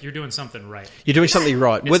you're doing something right. You're doing something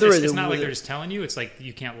right. It's not like they're just telling you. It's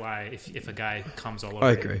you can't lie if a guy comes all over.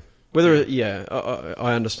 I agree.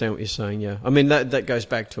 I understand what you're saying. Yeah, I mean that goes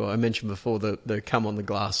back to what I mentioned before the come on the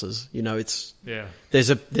glasses. There's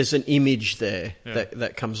an image there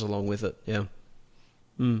that comes along with it. Yeah.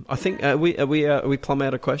 I think are we plumb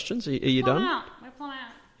out of questions? Are you done? We're plumb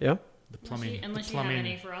out. Yeah. The plumbing. Unless you have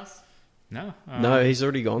any for us. No. No, he's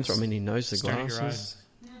already gone through. I mean, he knows the glasses.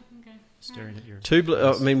 Staring at your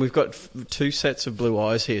we've got two sets of blue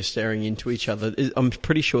eyes here staring into each other. I'm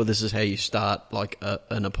pretty sure this is how you start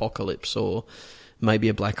an apocalypse or maybe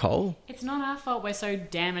a black hole. It's not our fault we're so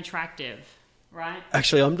damn attractive, right?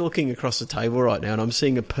 Actually, I'm looking across the table right now and I'm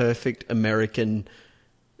seeing a perfect American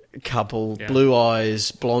couple, blue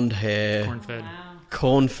eyes, blonde hair,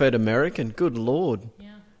 corn-fed American. Good Lord.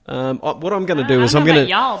 What I'm going to do is I'm going to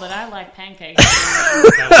y'all, but I like pancakes.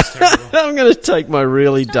 That was terrible. I'm going to take my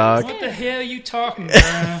really dark. What the hell are you talking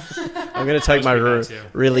about? I'm going to take my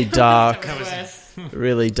really dark,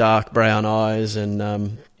 really dark brown eyes,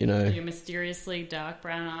 and your mysteriously dark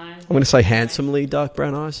brown eyes. I'm going to say handsomely dark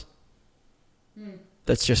brown eyes.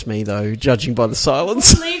 That's just me, though, judging by the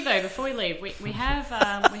silence. Before we leave, we have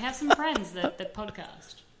some friends that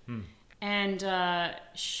podcast. And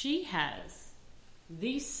she has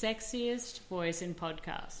the sexiest voice in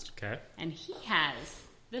podcast. Okay. And he has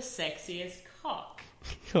the sexiest cock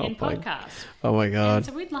Oh in my- podcast. Oh my And god.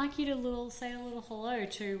 so we'd like you to say a little hello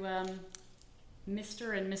to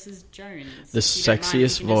Mr. and Mrs. Jones. The if you don't mind. sexiest You can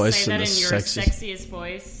just voice say and that the in your sexiest- sexiest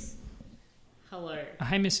voice. Hello.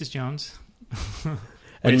 Hi, Mrs. Jones.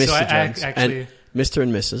 And Wait, Mr. so I Jones. actually... And Mr.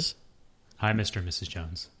 and Mrs. Hi, Mr. and Mrs.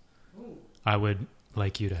 Jones. Ooh. I would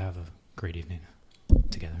like you to have a great evening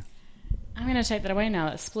together. I'm going to take that away now.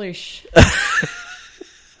 That's sploosh.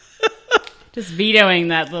 Just vetoing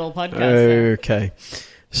that little podcast there. Okay.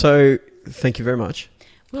 So, thank you very much.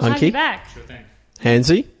 We'll have Hunky? you back. Sure thing.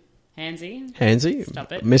 Handsy. Handsy.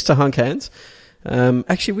 Stop it. Mr. HunkHands.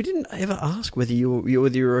 Actually, we didn't ever ask whether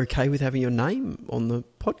you're okay with having your name on the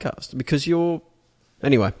podcast because you're...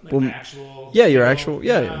 Anyway. Like well, my actual... yeah, your actual...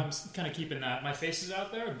 Yeah. I'm kind of keeping that. My face is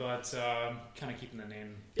out there, but kind of keeping the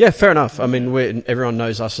name. Yeah, fair enough. I mean, everyone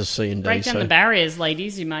knows us as C&D. Break down so. the barriers,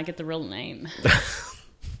 ladies. You might get the real name.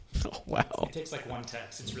 Oh, wow. It takes like one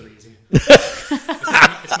text. It's really easy.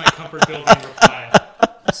 it's my comfort building reply.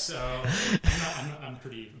 So I'm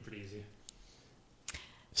pretty easy.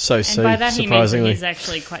 So, And by that he means that surprisingly. he's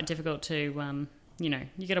actually quite difficult to,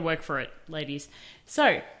 you got to work for it, ladies.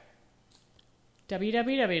 So,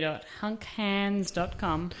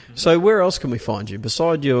 www.hunkhands.com. So where else can we find you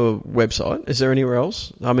beside your website? Is there anywhere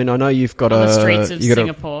else? I mean, I know you've got On the streets of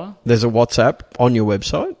Singapore. There's a WhatsApp on your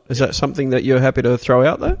website. Is that something that you're happy to throw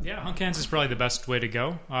out there? Yeah, HunkHands is probably the best way to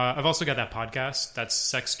go. I've also got that podcast. That's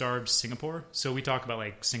Sex Starved Singapore. So we talk about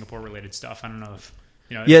like Singapore related stuff. I don't know if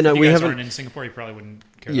Yeah, if no, you we guys haven't- aren't in Singapore. You probably wouldn't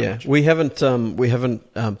care that Yeah, much. we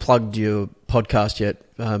haven't plugged your podcast yet,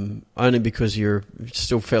 only because you're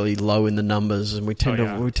still fairly low in the numbers, and we tend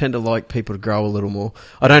to like people to grow a little more.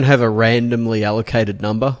 I don't have a randomly allocated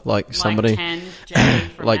number like somebody 10, Jay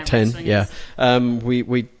from like Average 10. Swingers.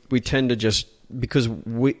 Yeah, we tend to just because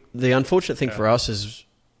the unfortunate thing for us is,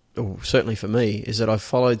 or certainly for me, is that I've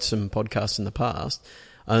followed some podcasts in the past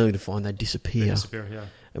only to find they disappear. They disappear, yeah.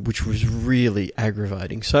 Which was really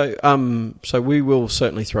aggravating. So we will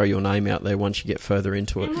certainly throw your name out there once you get further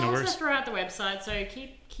into it. And we'll No also worries. throw out the website, so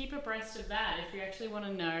keep abreast of that if you actually want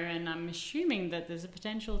to know. And I'm assuming that there's a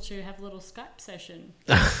potential to have a little Skype session.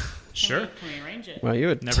 Sure. Can we arrange it? Well,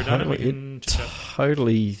 you're Never done it. We totally, can just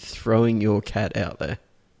totally throwing your cat out there.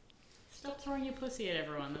 Stop throwing your pussy at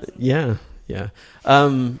everyone. That's Yeah.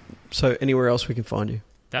 So anywhere else we can find you?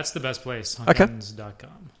 That's the best place. Okay.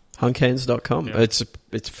 HunkHands.com. HunkHands.com. Yeah.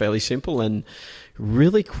 It's fairly simple and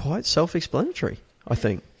really quite self-explanatory, I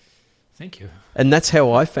think. Thank you. And that's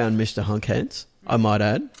how I found Mr. HunkHands, I might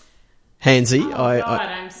add. Handsy. Oh, God,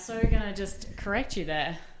 I'm so going to just correct you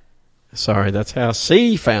there. Sorry, that's how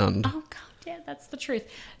C found. Oh, God, yeah, that's the truth.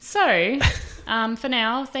 So, for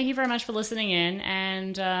now, thank you very much for listening in.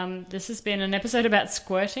 And this has been an episode about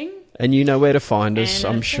squirting. And you know where to find And us, an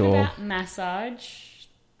I'm episode sure. about massage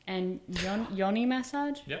and yoni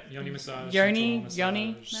massage. Yep. Yoni massage. Yoni central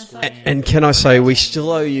massage. squirting. And can I say, we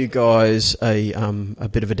still owe you guys a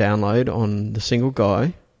bit of a download on The Single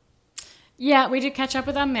Guy. Yeah, we did catch up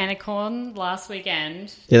with our Manicorn last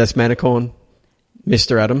weekend. Yeah, that's Manicorn,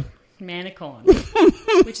 Mr. Adam. Manicorn,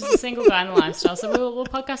 which is a single guy in the lifestyle. So we'll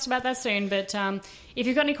podcast about that soon. But if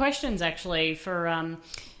you've got any questions, actually, for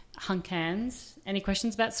HunkHands, any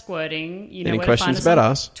questions about squirting, you know Any where to find questions us about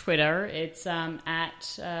on us? Twitter. It's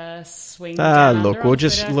at Swing Down Under Look, we'll on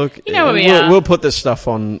just Twitter. look. You know where we are. We'll put this stuff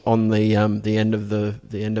on the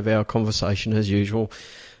end of our conversation as usual.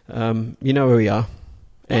 You know where we are,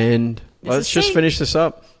 and This let's is just C. finish this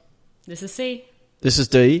up. This is C, This is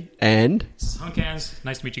D, and HunkHands.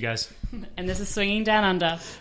 Nice to meet you guys. and this is Swinging Down Under.